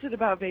 what is it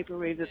about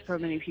Vaporwave that so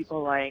many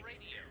people like?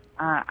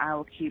 I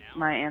will keep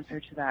my answer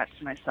to that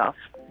to myself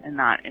and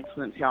not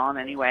influence y'all in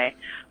any way.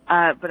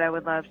 But I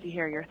would love to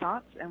hear your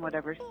thoughts and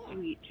whatever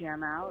sweet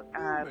jam out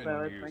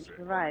Bo is going to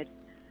provide.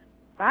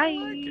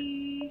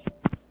 Bye!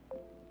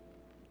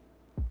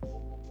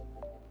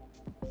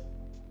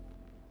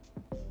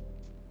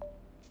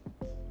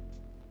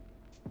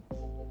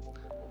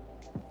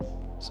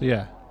 So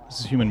yeah, this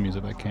is Human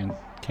Music by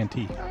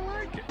Canti.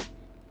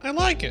 I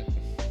like it.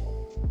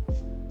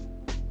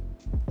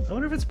 I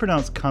wonder if it's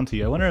pronounced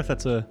Canti. I wonder if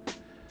that's a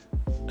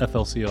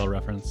FLCL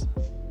reference.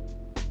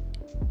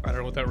 I don't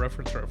know what that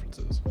reference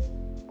is.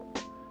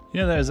 You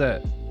know, there's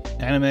that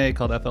anime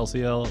called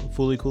FLCL,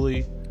 Fooly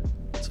Cooly.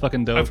 It's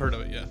fucking dope. I've heard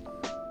of it, yeah.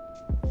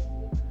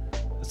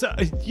 So,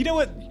 you know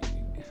what?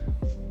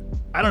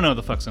 I don't know what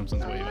the fuck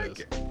Simpsons Wave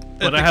is.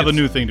 But I think have a it's-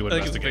 new thing to I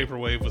think it's a investigate.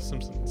 Vaporwave with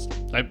Simpsons.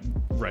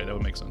 Right, that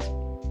would make sense.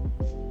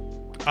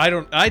 I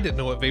didn't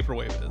know what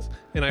Vaporwave is.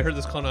 And I heard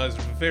this call and I was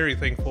very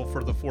thankful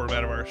for the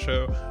format of our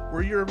show,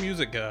 where you're a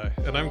music guy,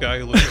 and I'm a guy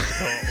who listens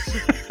to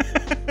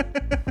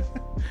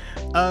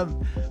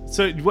calls.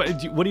 So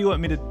what do you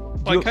want me to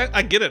do?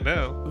 I get it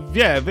now.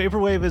 Yeah,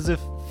 Vaporwave is if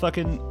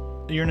fucking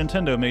your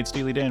Nintendo made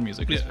Steely Dan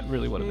music. Is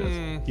really what it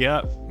is.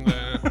 Yeah.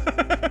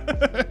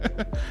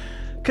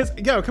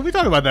 Can we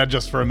talk about that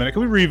just for a minute?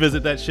 Can we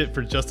revisit that shit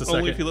for just a second?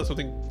 Only if you let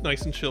something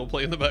nice and chill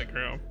play in the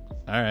background.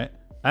 All right.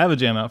 I have a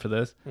jam out for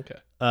this. Okay.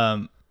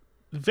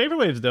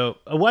 Vaporwave's dope.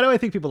 Why do I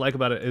think people like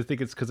about it? I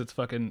think it's because it's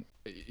fucking,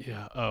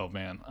 yeah. Oh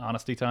man,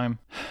 honesty time.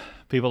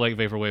 People like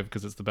Vaporwave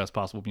because it's the best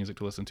possible music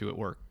to listen to at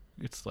work.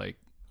 It's like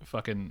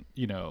fucking,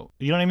 you know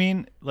what I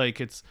mean?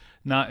 Like it's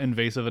not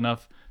invasive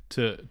enough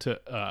to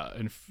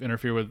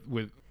interfere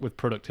with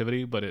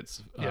productivity, but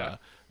it's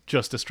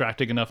just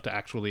distracting enough to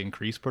actually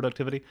increase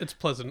productivity. It's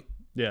pleasant.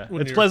 Yeah,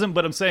 when it's you're- pleasant,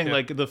 but I'm saying yeah.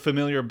 like the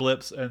familiar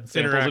blips and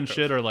samples and Interactive.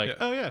 shit are like, Yeah.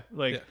 oh yeah,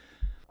 like. Yeah.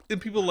 And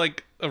people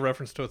like a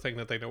reference to a thing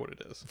that they know what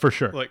it is. For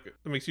sure. Like, it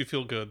makes you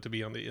feel good to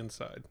be on the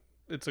inside.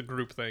 It's a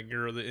group thing.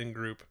 You're the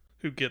in-group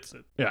who gets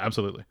it. Yeah,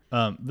 absolutely.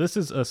 This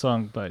is a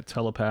song by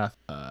Telepath.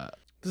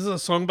 This is a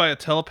song by a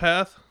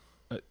telepath?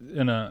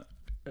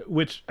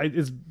 Which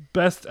is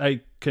best I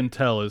can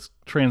tell is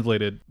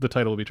translated, the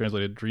title will be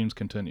translated Dreams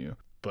Continue,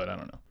 but I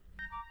don't know.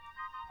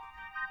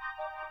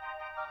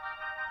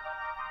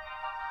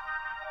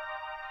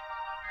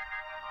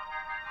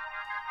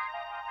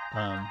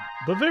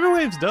 But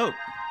Vaporwave's dope.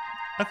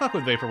 I fuck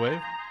with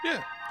Vaporwave.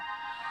 Yeah.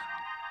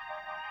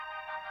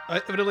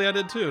 Evidently I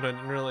did too, and I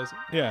didn't realize it.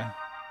 Yeah.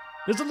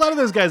 There's a lot of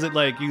those guys that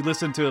like you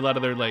listen to a lot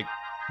of their like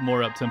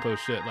more up tempo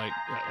shit. Like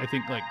I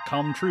think like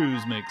Calm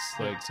Trues makes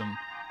like some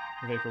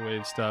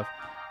Vaporwave stuff.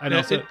 And Yeah,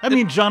 also,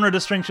 genre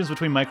distinctions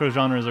between micro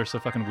genres are so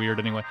fucking weird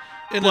anyway.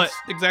 And But that's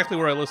exactly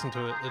where I listen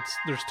to it.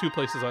 There's two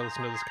places I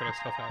listen to this kind of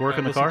stuff at. Work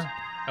in the car?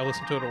 I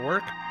listen to it at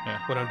work. Yeah.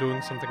 When I'm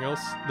doing something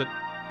else that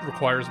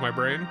requires my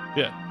brain.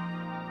 Yeah.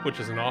 Which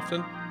isn't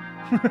often.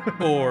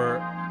 Or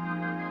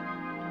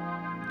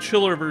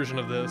chiller version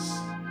of this,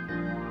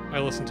 I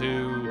listen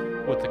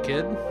to with the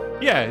kid.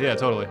 Yeah,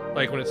 totally.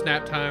 Like when it's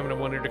nap time and I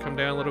want her to come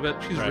down a little bit.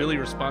 She's Right. really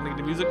responding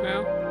to music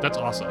now. That's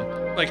awesome.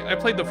 Like I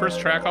played the first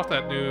track off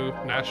that new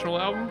National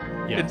album.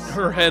 Yes. And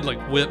her head like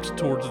whipped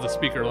towards the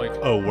speaker like,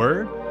 oh,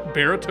 word?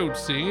 Baritone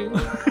singing?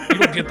 You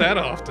don't get that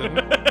often.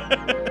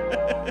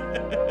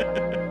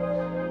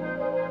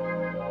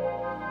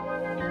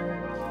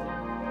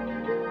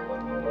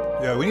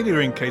 Yeah, we need to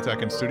bring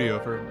K-Tok in studio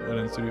for an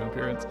in-studio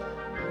appearance.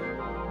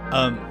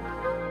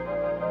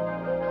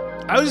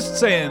 I was just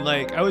saying,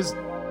 like, I was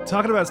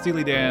talking about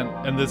Steely Dan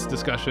and this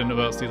discussion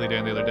about Steely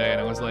Dan the other day, and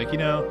I was like, you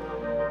know,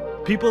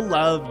 people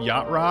love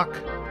yacht rock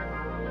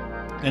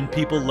and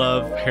people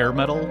love hair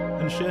metal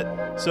and shit.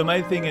 So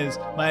my thing is,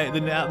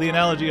 the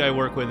analogy I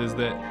work with is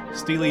that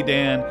Steely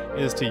Dan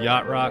is to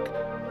yacht rock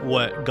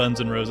what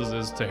Guns N' Roses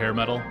is to hair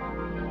metal.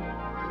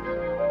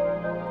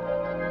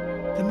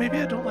 Then maybe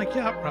I don't like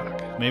yacht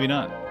rock. Maybe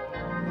not.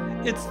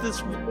 It's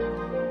this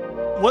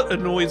What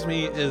annoys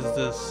me is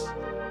this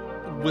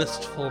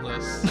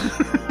wistfulness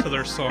to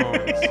their songs.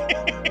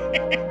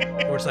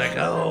 Where it's like,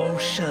 oh,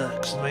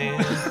 shucks,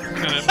 man.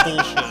 Kind of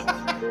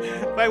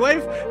bullshit. My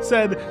wife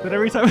said that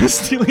every time a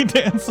Steely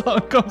Dan song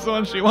comes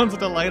on, she wants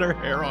to light her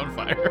hair on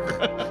fire.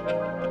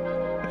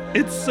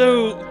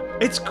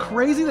 It's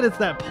crazy that it's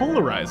that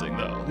polarizing,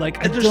 though.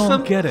 Like, I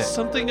don't get it.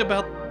 Something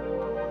about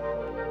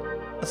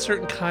a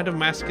certain kind of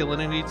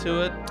masculinity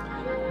to it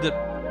that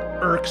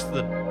irks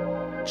the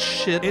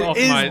shit off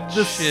my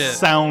the shit.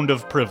 Sound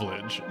of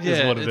privilege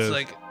is what it is.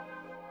 Like,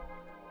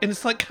 and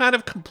it's like kind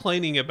of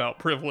complaining about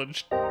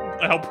privilege,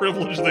 how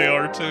privileged they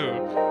are too.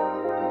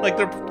 Like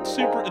it's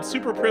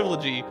super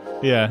privilegey,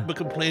 yeah, but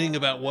complaining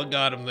about what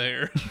got them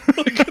there.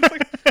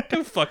 Like,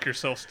 go fuck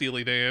yourself,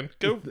 Steely Dan.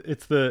 Go.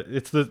 It's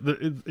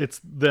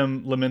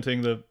them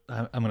lamenting the.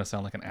 I'm gonna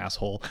sound like an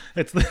asshole.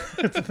 It's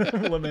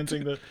them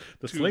lamenting the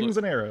slings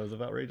and arrows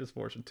of outrageous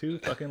fortune. Too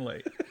fucking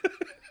late.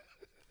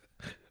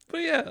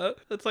 But yeah,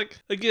 it's like,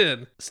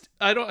 again,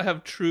 I don't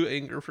have true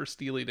anger for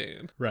Steely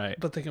Dan. Right.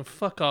 But they can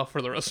fuck off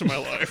for the rest of my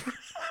life.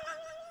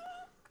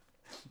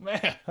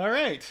 Man, all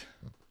right.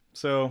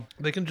 So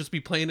they can just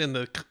be playing in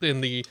the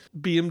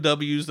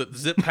BMWs that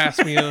zip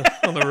past me on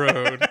the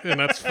road, and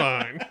that's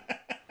fine.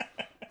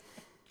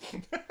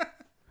 Because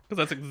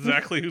that's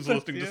exactly who's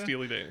listening to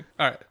Steely Dan.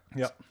 All right.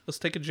 Yep. Let's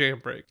take a jam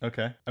break.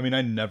 Okay. I mean,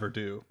 I never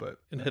do, but...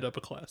 And hit up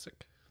a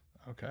classic.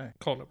 Okay.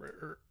 Call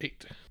number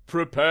 8.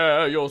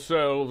 Prepare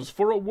yourselves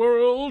for a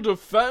world of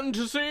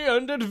fantasy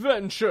and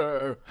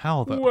adventure.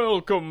 How the...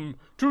 Welcome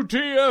to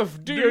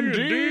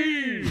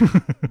TFD&D.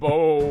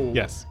 Bo.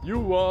 Yes.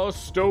 You are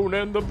Stone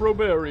and the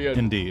Bromarian.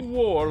 Indeed.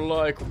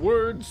 Warlike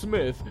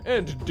wordsmith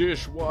and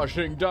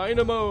dishwashing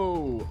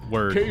dynamo.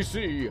 Word.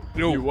 Casey.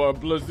 Yo. You are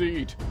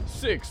Blazit,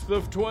 6th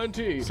of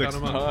 20.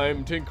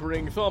 Time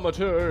tinkering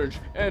thaumaturge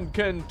and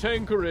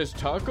cantankerous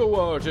taco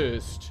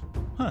artist.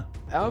 Huh.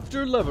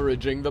 After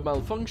leveraging the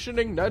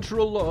malfunctioning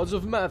natural laws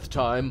of math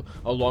time,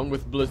 along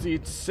with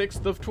Blazit's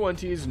 6th of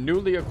 20's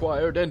newly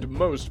acquired and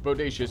most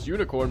bodacious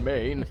unicorn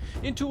mane,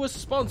 into a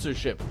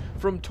sponsorship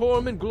from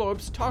Torm and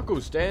Glorp's Taco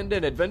Stand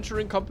and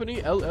Adventuring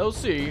Company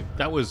LLC,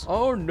 that was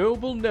our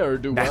noble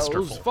ne'er-do-wells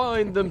masterful.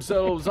 find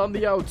themselves on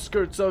the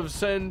outskirts of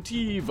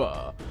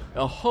Santiva,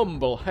 a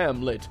humble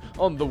hamlet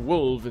on the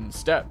Wolven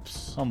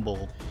Steppes.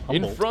 Humble.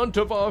 In front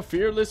of our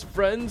fearless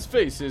friends'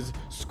 faces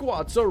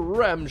squats a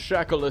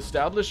ramshackle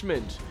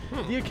establishment.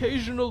 The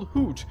occasional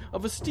hoot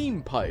of a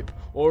steam pipe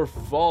or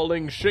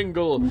falling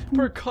shingle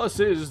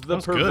percusses the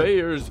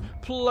purveyor's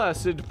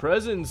placid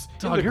presence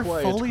in the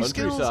quiet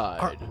countryside.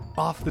 Are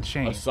off the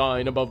chain. A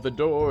sign above the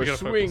door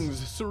swings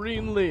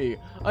serenely,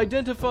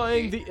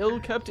 identifying the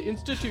ill-kept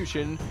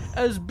institution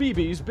as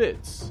BB's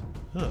Bits.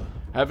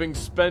 Having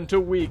spent a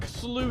week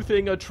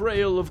sleuthing a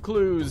trail of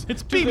clues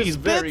it's to BB's this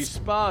very Bits.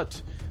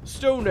 spot,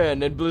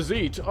 Stonan and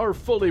Blazit are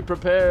fully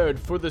prepared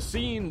for the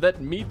scene that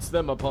meets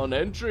them upon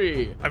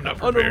entry. I'm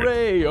not An prepared.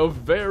 array of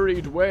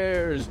varied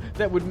wares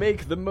that would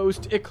make the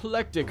most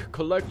eclectic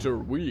collector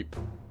weep.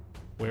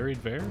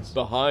 Varied wares?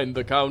 Behind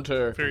the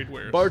counter, Varied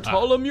wares.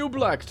 Bartholomew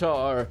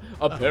Blacktar,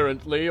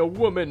 apparently a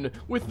woman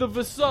with the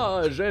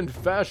visage and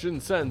fashion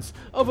sense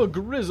of a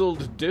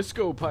grizzled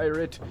disco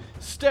pirate,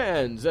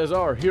 stands as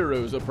our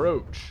heroes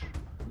approach.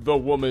 The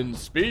woman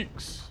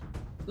speaks.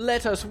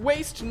 Let us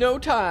waste no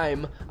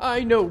time.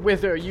 I know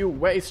whither you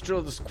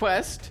wastrels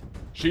quest.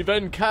 She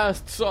then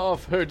casts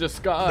off her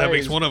disguise, That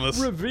makes one of us.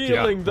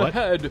 revealing Yeah, the what?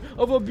 head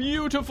of a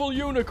beautiful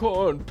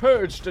unicorn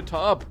perched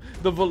atop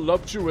the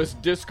voluptuous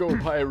disco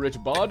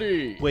pirate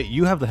body. Wait,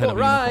 you have the head of a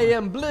For I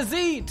unicorn. am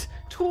Blazit,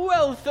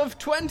 12th of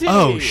 20.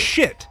 Oh,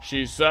 shit.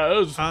 She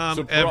says, Every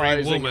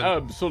surprising woman.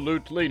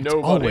 absolutely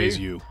nobody. always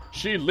you.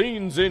 She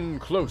leans in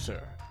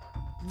closer.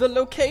 The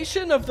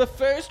location of the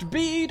first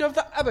bead of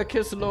the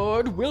Abacus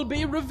Lord will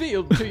be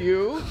revealed to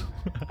you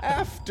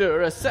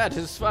after a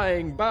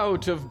satisfying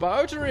bout of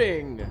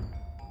bartering.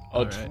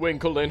 A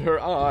twinkle in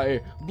her eye,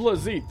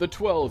 Blazit the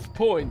 12th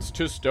points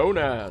to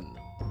Stonan.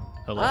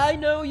 Hello. I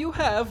know you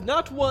have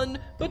not one,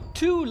 but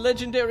 2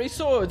 legendary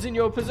swords in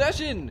your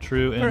possession.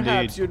 True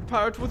Perhaps indeed. you'd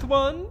part with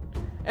one?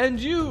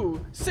 And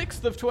you,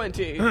 6th of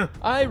 20,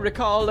 I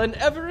recall an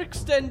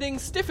ever-extending,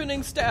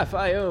 stiffening staff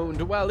I owned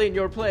while in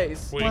your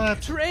place. Wink.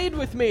 What? Trade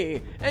with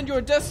me, and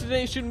your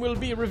destination will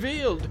be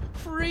revealed,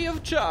 free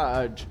of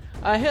charge.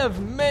 I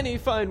have many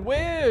fine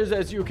wares,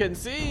 as you can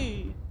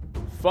see.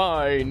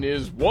 Fine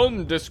is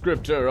one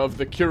descriptor of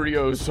the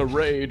curios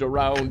arrayed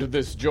around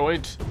this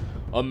joint.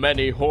 A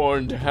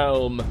many-horned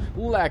helm,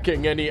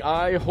 lacking any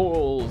eye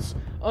holes.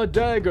 A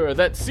dagger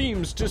that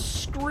seems to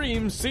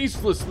scream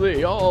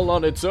ceaselessly all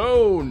on its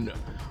own.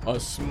 A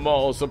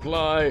small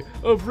supply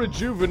of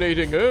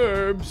rejuvenating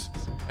herbs.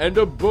 And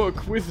a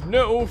book with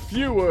no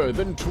fewer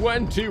than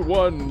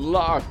 21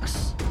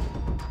 locks.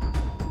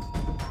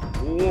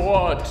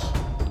 What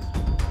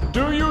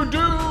do you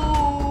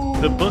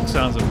do? The book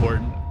sounds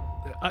important.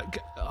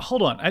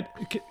 Hold on.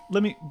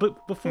 Let me.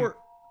 But before,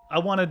 I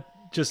want to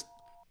just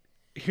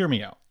hear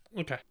me out.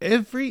 Okay.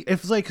 If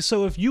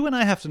you and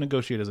I have to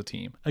negotiate as a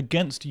team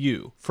against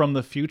you from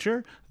the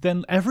future,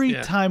 then every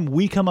time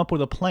we come up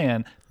with a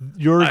plan,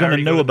 you're going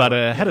to know about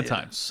it ahead of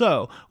time.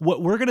 So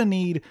what we're going to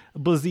need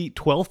Blazit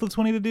 12th of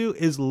 20 to do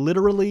is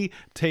literally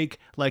take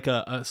like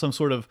some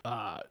sort of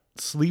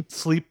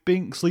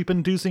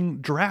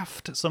sleep-inducing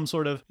draft, some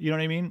sort of, you know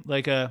what I mean?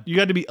 Like you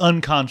got to be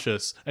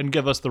unconscious and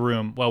give us the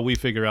room while we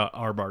figure out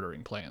our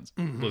bartering plans.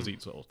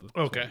 Blazit 12th.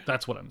 Okay.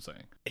 That's what I'm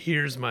saying.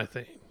 Here's my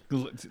thing.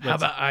 How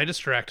about I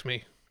distract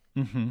me,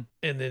 and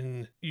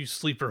then you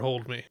sleeper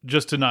hold me,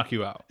 just to knock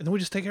you out, and then we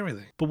just take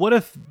everything. But what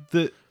if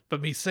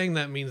But me saying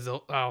that means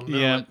I'll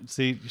know it.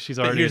 See, she's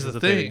already. But here's the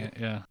thing.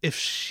 Yeah. If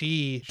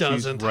she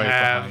doesn't right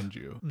have behind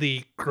you.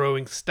 the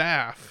growing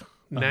staff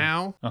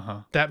now,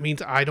 that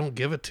means I don't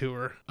give it to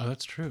her. Oh,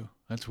 that's true.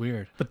 That's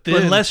weird. But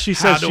then, unless she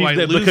says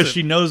because it?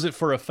 she knows it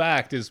for a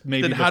fact is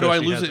maybe. Then how do I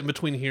lose it in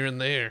between here and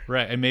there?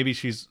 Right, and maybe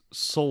she's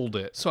sold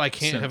it. So I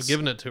can't have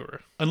given it to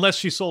her unless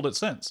she sold it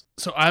since.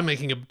 So I'm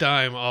making a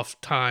dime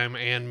off time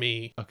and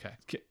me. Okay.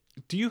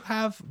 Do you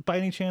have by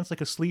any chance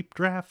like a sleep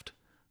draft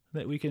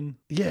that we can?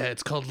 Yeah,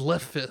 it's called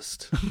Left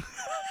Fist.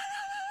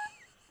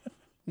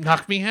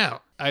 Knock me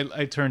out.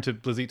 I turn to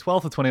Blizzy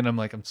 12th of 20 and I'm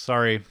like, I'm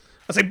sorry.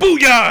 I say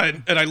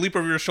booyah, and I leap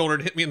over your shoulder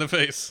and hit me in the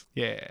face.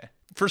 Yeah.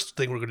 First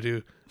thing we're going to do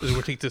is we're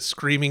going to take this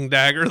screaming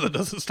dagger that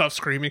doesn't stop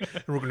screaming,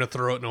 and we're going to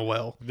throw it in a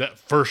well. That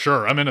for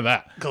sure. I'm into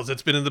that. Because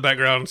it's been in the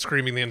background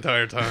screaming the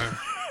entire time.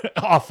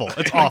 Awful.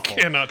 It's awful.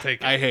 I cannot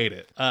take it. I hate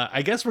it.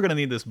 I guess we're going to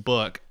need this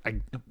book.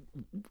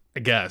 I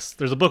guess.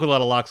 There's a book with a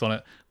lot of locks on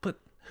it, but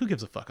who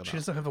gives a fuck about it? She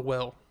doesn't have a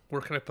well.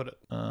 Where can I put it?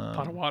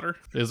 Pot of water?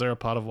 Is there a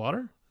pot of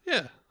water?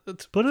 Yeah.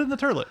 Put it in the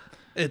turlet.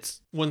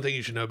 It's one thing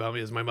you should know about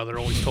me is my mother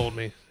always told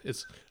me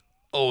is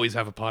always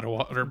have a pot of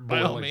water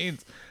boiling. By all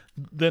means.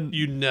 Then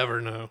you never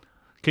know.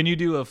 Can you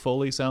do a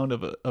Foley sound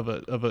of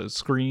a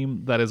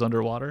scream that is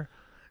underwater?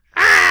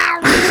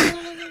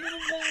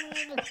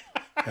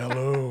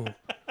 Hello,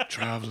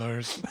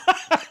 travelers.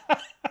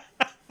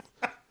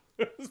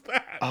 Who's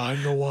that?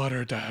 I'm the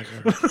water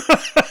dagger.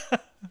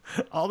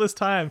 All this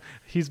time,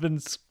 he's been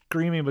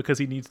screaming because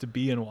he needs to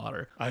be in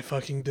water. I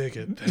fucking dig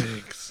it.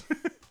 Thanks.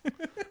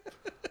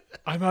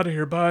 I'm out of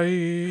here. Bye.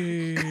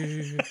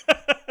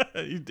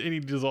 And he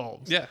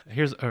dissolves. Yeah.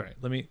 All right.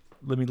 Let me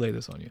lay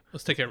this on you.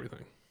 Let's take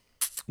everything.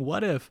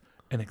 What if,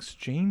 in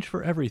exchange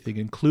for everything,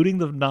 including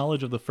the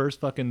knowledge of the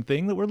first fucking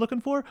thing that we're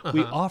looking for,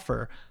 we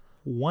offer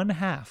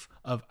 1/2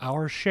 of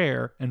our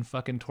share in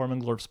fucking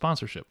Tormenglorf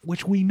sponsorship,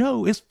 which we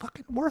know is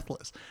fucking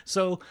worthless.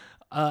 So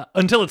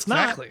until it's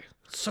not. Exactly.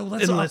 So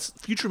let's unless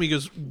Future Me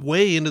goes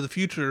way into the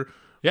future.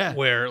 Yeah.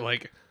 Where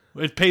like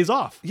it pays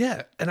off.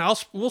 Yeah, and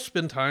we'll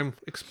spend time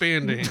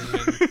expanding and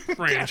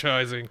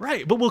franchising.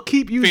 Right, but we'll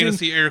keep using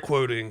fantasy air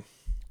quoting.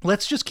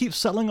 Let's just keep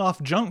selling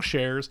off junk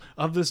shares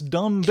of this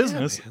dumb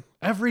business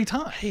every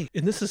time. Hey,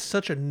 and this is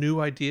such a new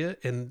idea,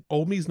 and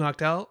old me's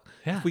knocked out.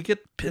 Yeah. If we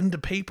get pen to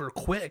paper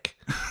quick,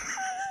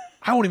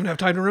 I won't even have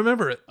time to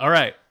remember it. All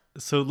right,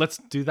 so let's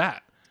do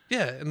that.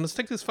 Yeah, and let's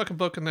take this fucking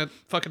book and that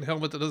fucking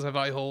helmet that doesn't have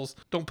eye holes.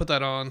 Don't put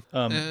that on.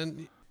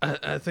 And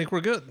I think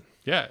we're good.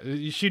 Yeah,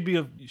 she'd be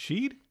a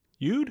she'd?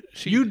 You'd?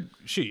 She'd.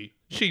 She.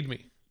 She'd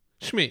me.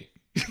 Shmee.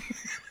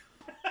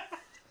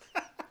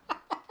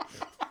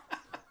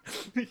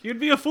 You'd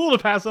be a fool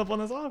to pass up on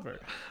this offer.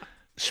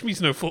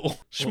 Shmee's no fool.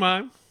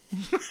 Shmime.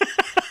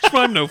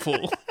 Shmime no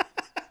fool.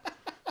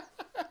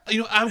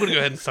 You know, I'm going to go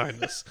ahead and sign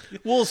this.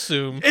 We'll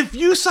assume. If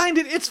you signed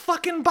it, it's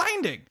fucking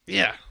binding.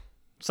 Yeah.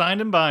 Signed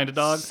and bind,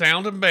 dog.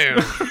 Sound and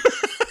band.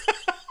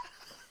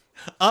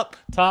 Up,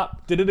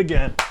 top, did it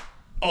again.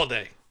 All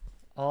day.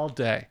 All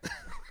day.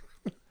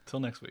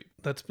 Till next week.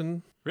 That's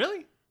been...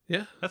 Really?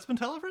 Yeah. That's been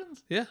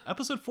Telefriends? Yeah.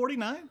 Episode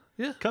 49?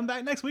 Yeah. Come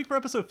back next week for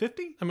episode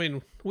 50? I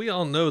mean, we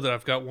all know that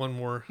I've got one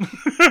more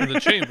in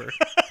the chamber.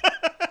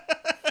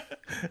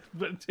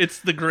 But it's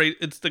the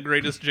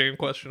greatest jam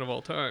question of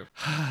all time.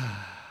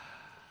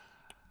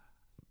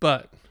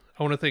 But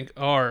I want to thank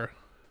our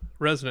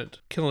resident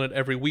killing it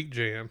every week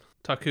jam,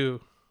 Taku.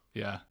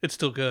 Yeah. It's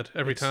still good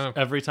every time.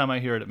 Every time I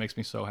hear it, it makes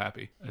me so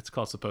happy. It's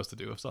called Supposed to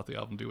Do. I've off the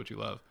album Do What You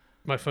Love.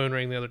 My phone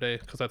rang the other day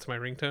because that's my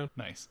ringtone.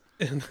 Nice.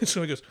 And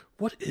so he goes,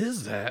 "What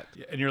is that?"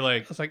 Yeah, and you're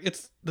like, I was like,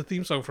 "It's the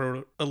theme song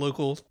for a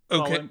local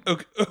Call-in.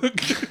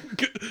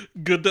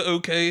 good to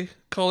okay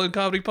call-in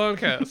comedy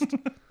podcast.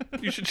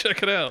 You should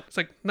check it out." It's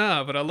like,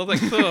 nah, but I love that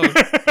song.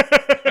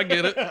 I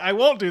get it. I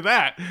won't do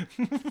that.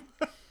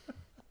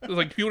 It's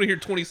like, if you want to hear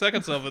 20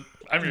 seconds of it,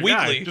 I'm your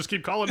weekly. guy. Just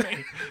keep calling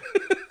me.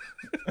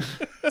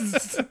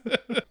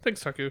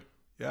 Thanks, Taku.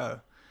 Yeah.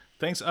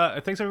 Thanks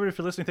everybody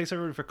for listening. Thanks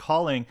everybody for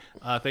calling.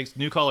 Thanks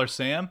new caller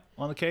Sam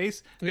on the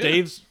case.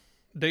 Yeah.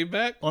 Dave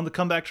back on the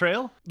comeback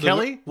trail.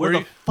 Kelly, where the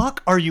the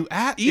fuck are you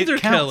at? Either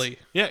It counts. Kelly.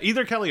 Yeah,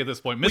 either Kelly at this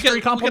point.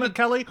 Mystery compliment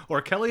Kelly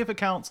or Kelly if it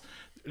counts.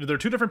 They're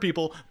two different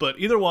people, but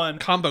either one.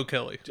 Combo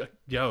Kelly.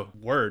 Yo,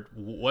 word.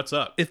 What's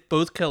up? If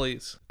both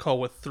Kellys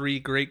call with 3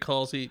 great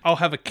calls each, I'll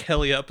have a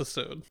Kelly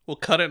episode. We'll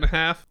cut it in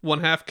half.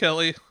 One half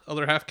Kelly,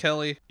 other half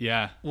Kelly.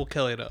 Yeah. We'll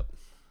Kelly it up.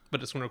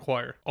 But it's going to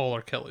require all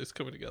our Kellys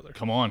coming together.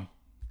 Come on.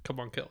 Come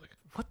on, Kelly.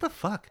 What the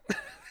fuck?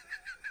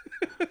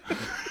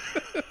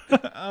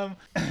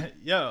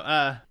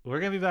 We're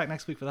gonna be back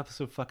next week with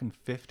episode fucking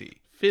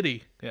 50.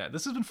 50. Yeah,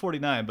 this has been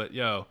 49, but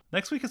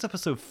next week is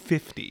episode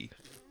 50.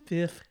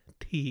 50.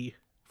 50.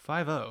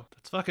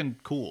 That's fucking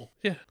cool.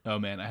 Yeah. Oh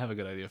man, I have a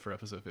good idea for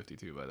episode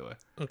 52, by the way.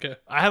 Okay.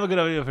 I have a good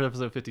idea for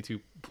episode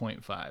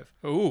 52.5.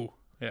 Oh.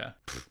 Yeah.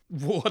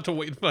 We'll have to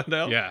wait and find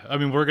out. Yeah. I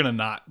mean, we're gonna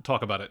not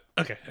talk about it.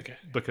 Okay.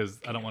 Because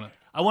I don't want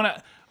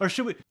to. Or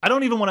should we? I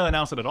don't even want to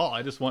announce it at all.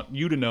 I just want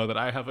you to know that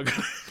I have a good.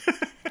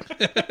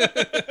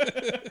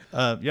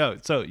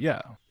 So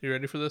yeah. You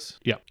ready for this?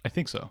 Yeah, I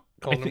think so.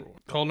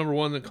 Call number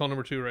 1, then call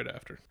number 2 right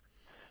after.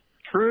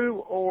 True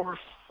or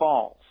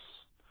false?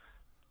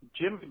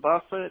 Jimmy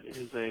Buffett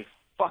is a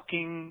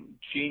fucking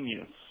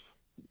genius.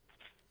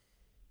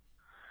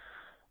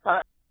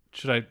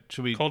 Should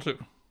we call 2?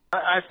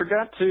 I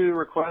forgot to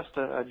request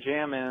a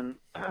jam in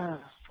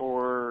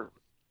for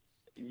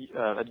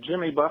a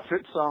Jimmy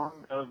Buffett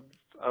song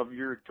of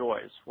your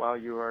choice while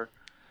you are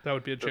that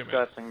would be a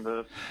discussing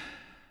the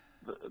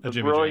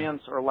Jimmy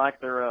brilliance or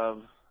lack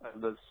thereof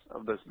of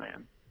this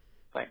man.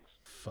 Thanks.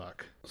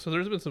 Fuck. So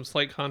there's been some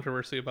slight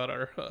controversy about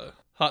our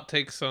hot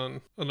takes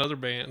on another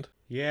band.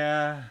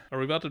 Yeah. Are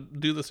we about to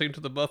do the same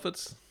to the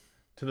Buffetts?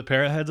 To the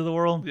parrot heads of the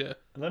world? Yeah.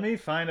 Let me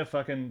find a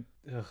fucking...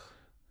 Ugh.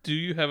 Do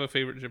you have a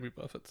favorite Jimmy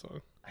Buffett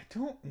song? I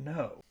don't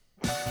know.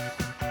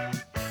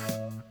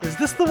 Is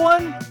this the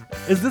one?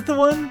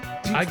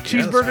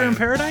 Cheeseburger in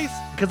Paradise?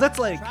 Because that's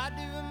like...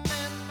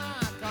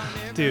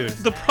 Dude.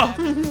 The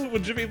problem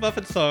with Jimmy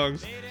Buffett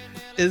songs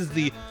is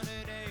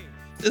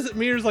it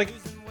mirrors like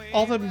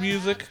all the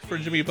music for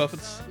Jimmy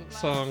Buffett's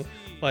song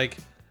like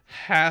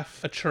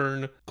half a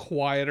turn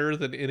quieter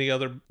than any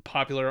other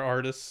popular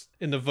artist,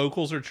 and the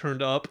vocals are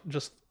turned up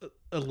just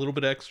a little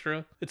bit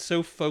extra. It's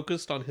so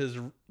focused on his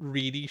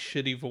reedy,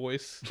 shitty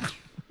voice.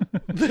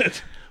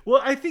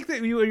 Well, I think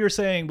that you were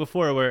saying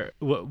before,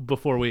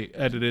 before we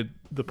edited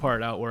the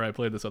part out where I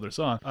played this other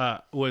song,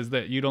 was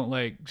that you don't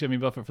like Jimmy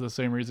Buffett for the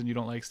same reason you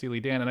don't like Steely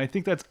Dan, and I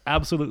think that's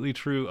absolutely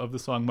true of the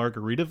song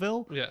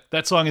Margaritaville. Yeah,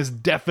 that song is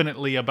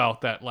definitely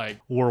about that like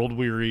world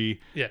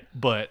weary. Yeah,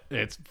 but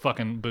it's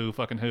fucking boo,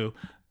 fucking who.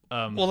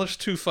 Well, there's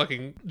 2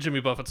 fucking Jimmy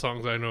Buffett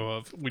songs I know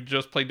of. We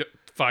just played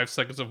 5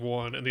 seconds of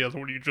one, and the other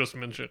one you just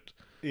mentioned.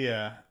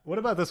 Yeah. What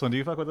about this one? Do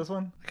you fuck with this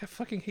one? Like, I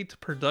fucking hate the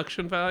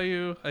production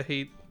value. I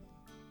hate...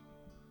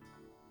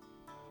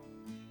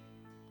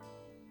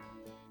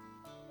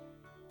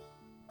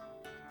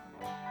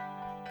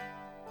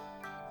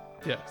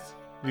 Yes.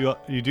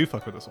 You do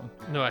fuck with this one?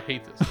 No, I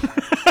hate this.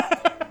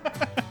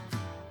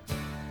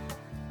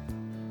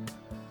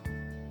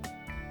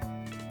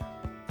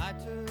 I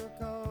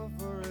took off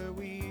for a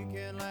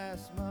weekend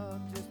last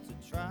month just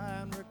to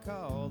try and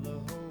recall the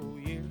whole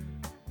year.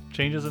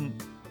 Changes in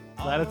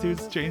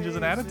latitudes, changes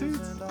in attitudes?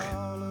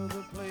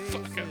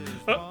 Fuck it.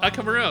 Oh, I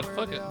come around.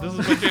 Fuck it. This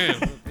is my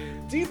jam.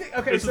 Do you think...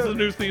 Okay, this is the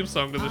new theme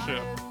song to the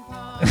show.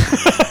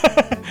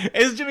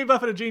 Is Jimmy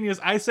Buffett a genius?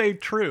 I say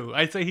true.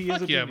 I say he is a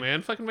genius. Yeah,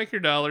 man. Fucking make your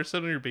dollar,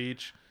 sit on your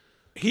beach.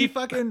 He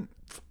fucking...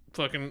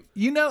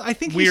 You know, I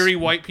think weary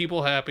white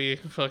people happy.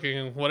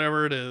 Fucking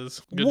whatever it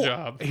is. Good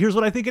job. Here's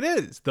what I think it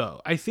is,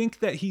 though. I think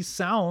that he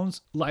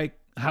sounds like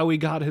how he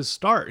got his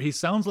start. He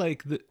sounds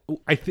like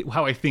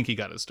how I think he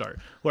got his start.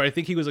 Where I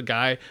think he was a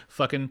guy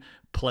fucking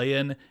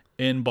playing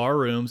in bar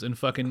rooms and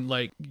fucking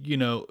like, you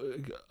know,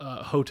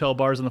 hotel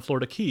bars in the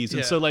Florida Keys.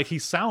 And so like he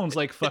sounds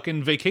like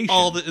fucking Vacation.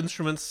 All the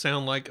instruments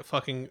sound like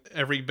fucking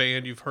every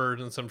band you've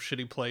heard in some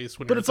shitty place.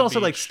 But it's also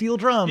like steel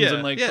drums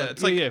and like... Yeah,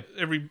 it's like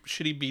every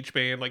shitty beach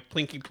band, like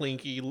Plinky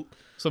Plinky.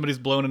 Somebody's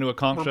blown into a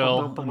conch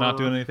shell and not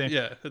doing anything.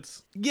 Yeah,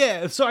 it's...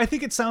 Yeah, so I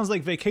think it sounds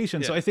like Vacation.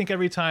 Yeah. So I think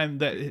every time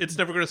that... It's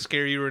never going to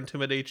scare you or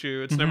intimidate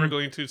you. It's never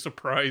going to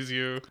surprise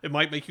you. It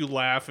might make you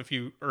laugh if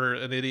you are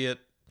an idiot.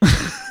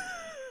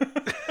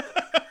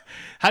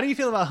 How do you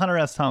feel about Hunter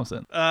S.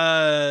 Thompson?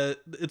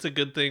 It's a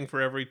good thing for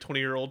every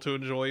 20-year-old to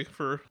enjoy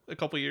for a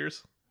couple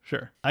years.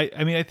 Sure.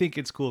 I mean, I think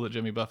it's cool that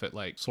Jimmy Buffett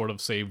like sort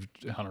of saved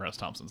Hunter S.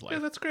 Thompson's life. Yeah,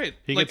 that's great.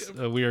 He gets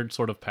a weird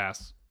sort of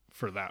pass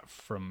for that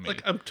from me.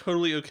 Like, I'm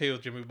totally okay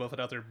with Jimmy Buffett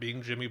out there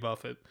being Jimmy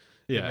Buffett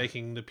and Yeah.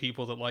 making the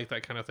people that like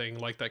that kind of thing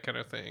like that kind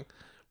of thing.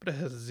 But it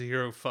has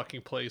zero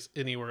fucking place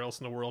anywhere else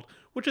in the world,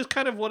 which is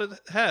kind of what it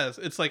has.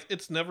 It's like,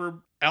 it's never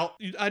out.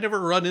 I never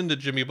run into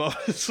Jimmy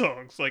Buffett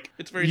songs. Like,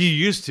 it's very... You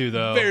used to,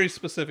 though. Very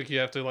specific. You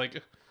have to,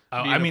 like... Oh,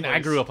 I mean, I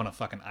grew up on a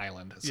fucking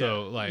island,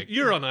 so, like...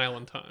 You're on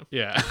island time.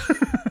 Yeah.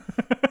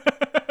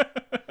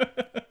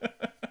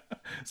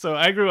 So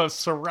I grew up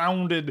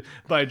surrounded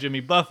by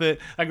Jimmy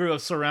Buffett. I grew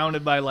up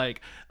surrounded by like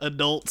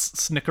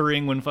adults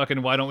snickering when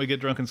fucking Why Don't We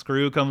Get Drunk and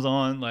Screw comes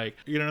on. Like,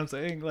 you know what I'm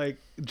saying? Like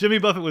Jimmy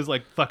Buffett was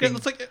like fucking... Yeah,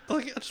 it's like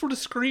I just want to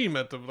scream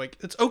at them. Like,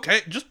 it's okay.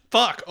 Just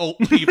fuck, old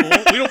people.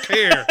 We don't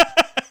care.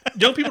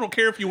 Young people don't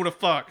care if you want to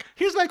fuck.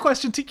 Here's my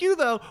question to you,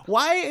 though.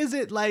 Why is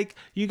it like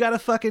you gotta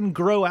fucking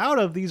grow out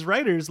of these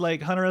writers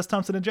like Hunter S.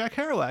 Thompson and Jack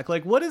Kerouac?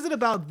 Like, what is it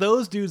about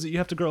those dudes that you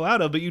have to grow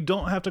out of, but you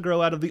don't have to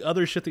grow out of the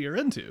other shit that you're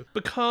into?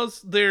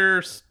 Because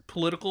they're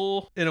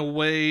political in a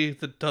way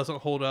that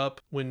doesn't hold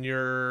up when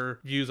your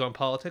views on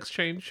politics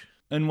change.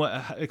 And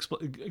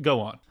what? Go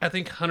on. I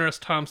think Hunter S.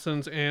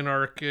 Thompson's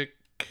anarchic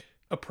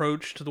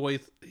approach to the way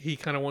he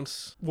kind of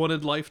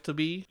wanted life to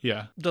be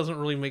doesn't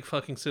really make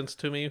fucking sense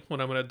to me when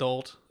I'm an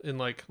adult and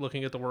like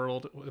looking at the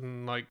world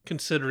and like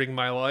considering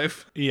my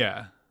life.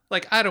 Yeah.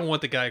 Like, I don't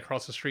want the guy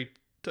across the street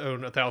to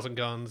own 1,000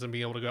 guns and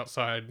be able to go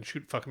outside and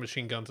shoot fucking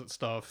machine guns at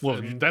stuff. Well,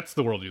 and, that's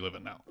the world you live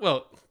in now.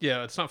 well,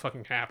 yeah, it's not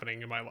fucking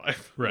happening in my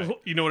life. Right.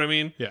 You know what I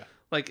mean? Yeah.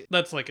 Like,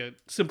 that's like a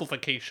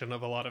simplification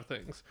of a lot of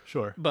things.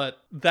 Sure. But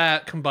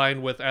that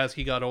combined with as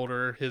he got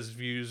older, his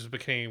views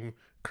became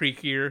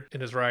creakier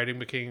and his writing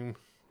became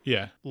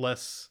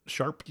less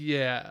sharp.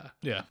 Yeah.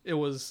 Yeah. It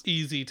was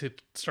easy to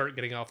start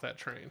getting off that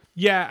train.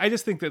 Yeah, I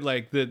just think that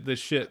like the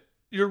shit.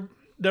 You're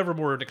never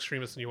more an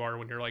extremist than you are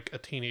when you're like a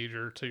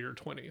teenager to your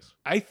 20s.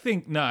 I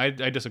think no, I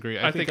disagree.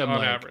 I think I'm on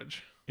like,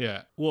 average.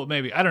 Yeah. Well,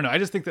 maybe. I don't know. I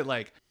just think that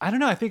like I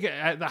don't know. I think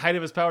at the height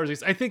of his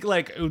powers, I think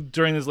like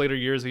during his later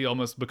years, he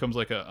almost becomes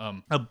like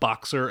a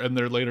boxer in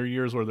their later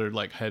years where they're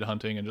like head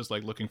hunting and just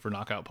like looking for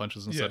knockout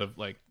punches instead of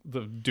like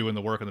doing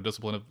the work and the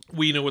discipline of.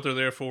 We know what they're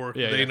there for.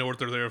 Yeah, they know what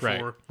they're there right.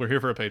 for. We're here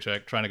for a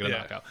paycheck, trying to get a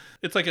knockout.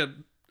 It's like a.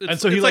 And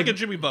so he it's like like a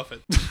Jimmy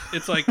Buffett.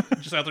 It's like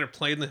just out there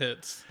playing the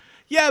hits.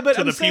 Yeah, but to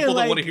I'm the saying, people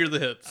that like, want to hear the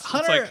hits.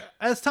 Hunter It's like,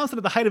 S. Thompson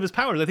at the height of his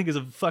powers, I think is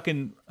a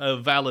fucking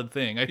valid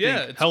thing. I Yeah,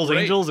 think it's Hell's great.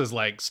 Angels is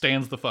like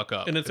stands the fuck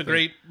up, and it's a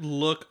great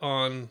look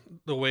on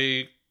the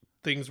way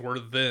things were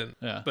then.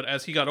 Yeah. But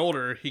as he got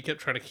older, he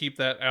kept trying to keep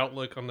that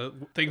outlook on the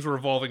things were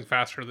evolving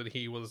faster than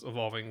he was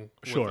evolving.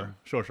 With them.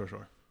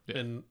 Sure. Yeah.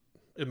 And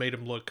it made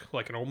him look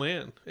like an old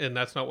man, and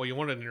that's not what you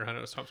wanted in your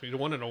Hunter S. Thompson. You don't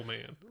want an old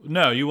man.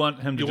 No, you want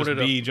him to You just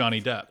wanted be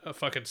Johnny Depp, a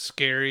fucking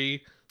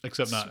scary.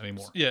 except not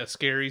anymore. Yeah,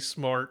 scary,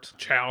 smart,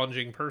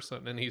 challenging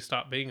person, and he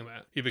stopped being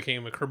that. He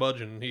became a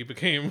curmudgeon. He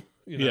became,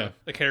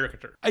 a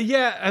caricature.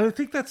 Yeah, I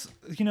think that's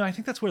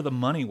where the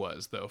money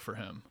was though for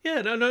him.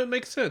 Yeah, no, it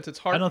makes sense. It's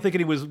hard. I don't think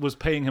he was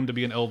paying him to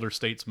be an elder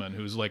statesman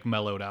who's like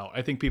mellowed out.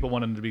 I think people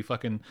wanted him to be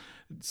fucking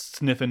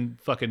sniffing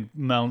fucking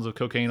mounds of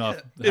cocaine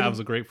off halves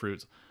of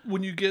grapefruits.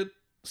 When you get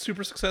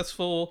super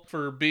successful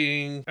for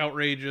being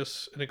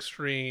outrageous and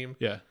extreme,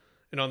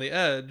 and on the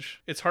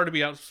edge, it's hard to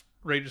be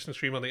outrageous and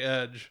extreme on the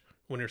edge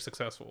when you're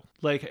successful.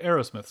 Like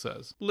Aerosmith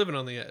says, living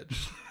on the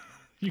edge.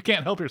 You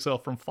can't help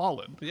yourself from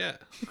falling. Yeah.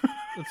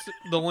 It's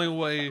the only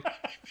way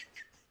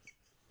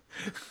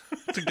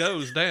to go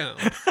is down.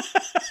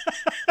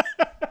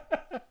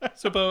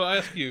 So, Bo, I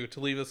ask you to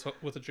leave us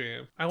with a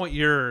jam. I want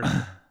your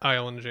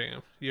island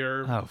jam.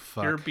 Your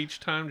beach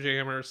time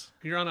jammers.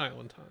 You're on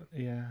island time.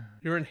 Yeah.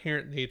 Your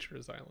inherent nature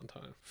is island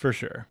time. For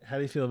sure. How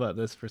do you feel about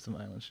this for some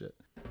island shit?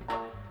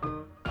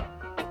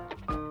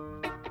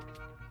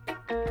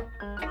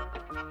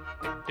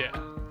 Yeah.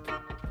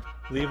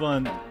 Leave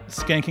on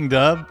Skanking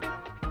Dub,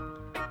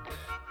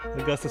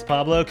 Augustus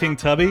Pablo, King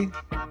Tubby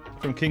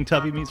from King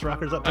Tubby Meets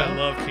Rockers Uptown. I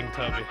love King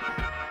Tubby.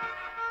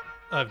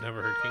 I've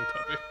never heard King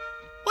Tubby.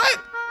 What?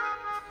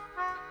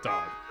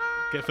 Dog.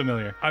 Get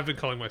familiar. I've been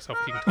calling myself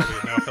King Tubby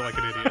and now I feel like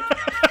an idiot.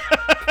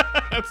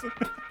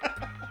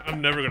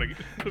 I'm never going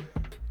to...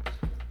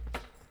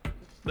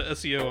 The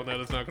SEO on that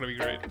is not going to be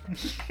great.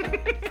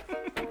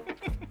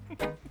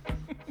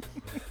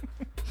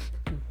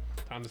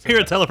 Here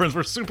at Teleprints,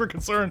 we're super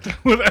concerned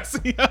with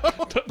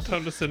SEO.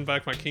 Time to send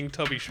back my King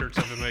Tubby shirts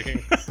I've been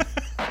making.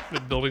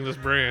 Been building this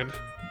brand.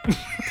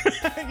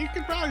 You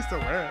can probably still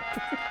wear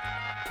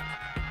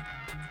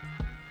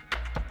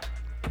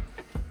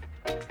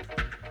it.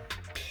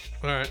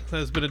 All right, that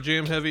has been a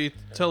jam-heavy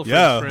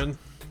Teleprints, friend.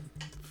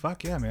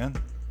 Fuck yeah, man.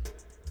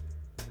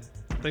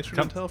 Thanks for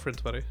doing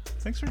Teleprints, buddy.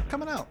 Thanks for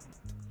coming out.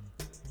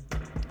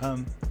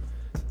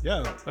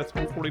 Yeah. That's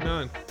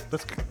 149.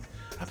 That's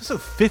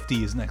episode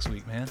 50 is next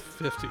week, man.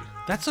 50.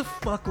 That's a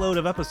fuckload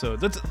of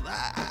episodes. That's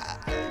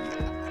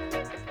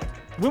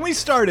when we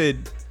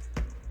started.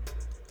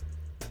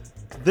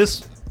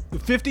 This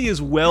 50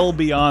 is well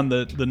beyond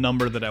the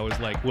number that I was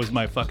like was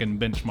my fucking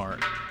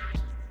benchmark.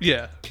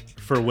 Yeah.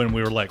 For when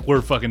we were like,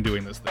 we're fucking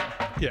doing this thing.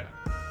 Yeah.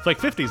 It's like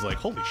 50 is like,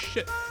 holy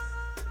shit.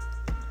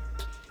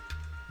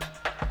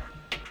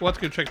 We'll have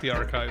to go check the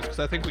archives because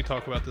I think we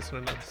talk about this in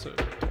an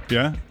episode.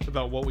 Yeah?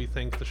 About what we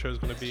think the show's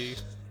going to be.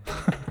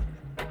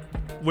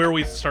 Where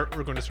we're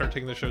going to start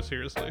taking the show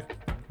seriously.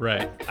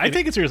 Right. I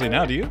take it seriously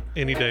now, do you?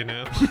 Any day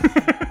now.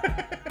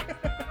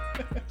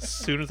 As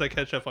soon as I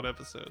catch up on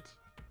episodes.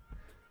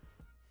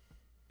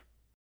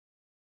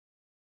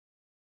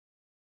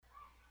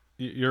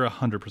 You're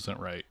 100%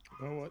 right.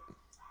 Oh, what?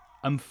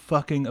 I'm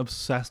fucking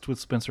obsessed with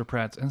Spencer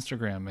Pratt's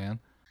Instagram, man.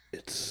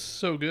 It's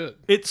so good.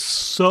 It's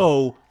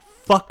so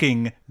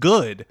fucking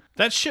good.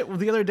 That shit,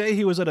 the other day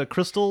he was at a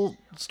crystal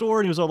store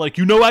and he was all like,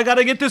 I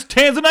gotta get this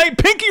Tanzanite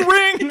pinky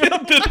ring!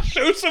 Did it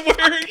show somewhere?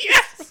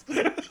 Yes!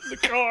 The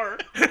car.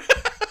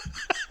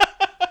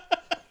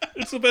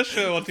 It's the best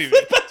show on TV.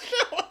 It's the best show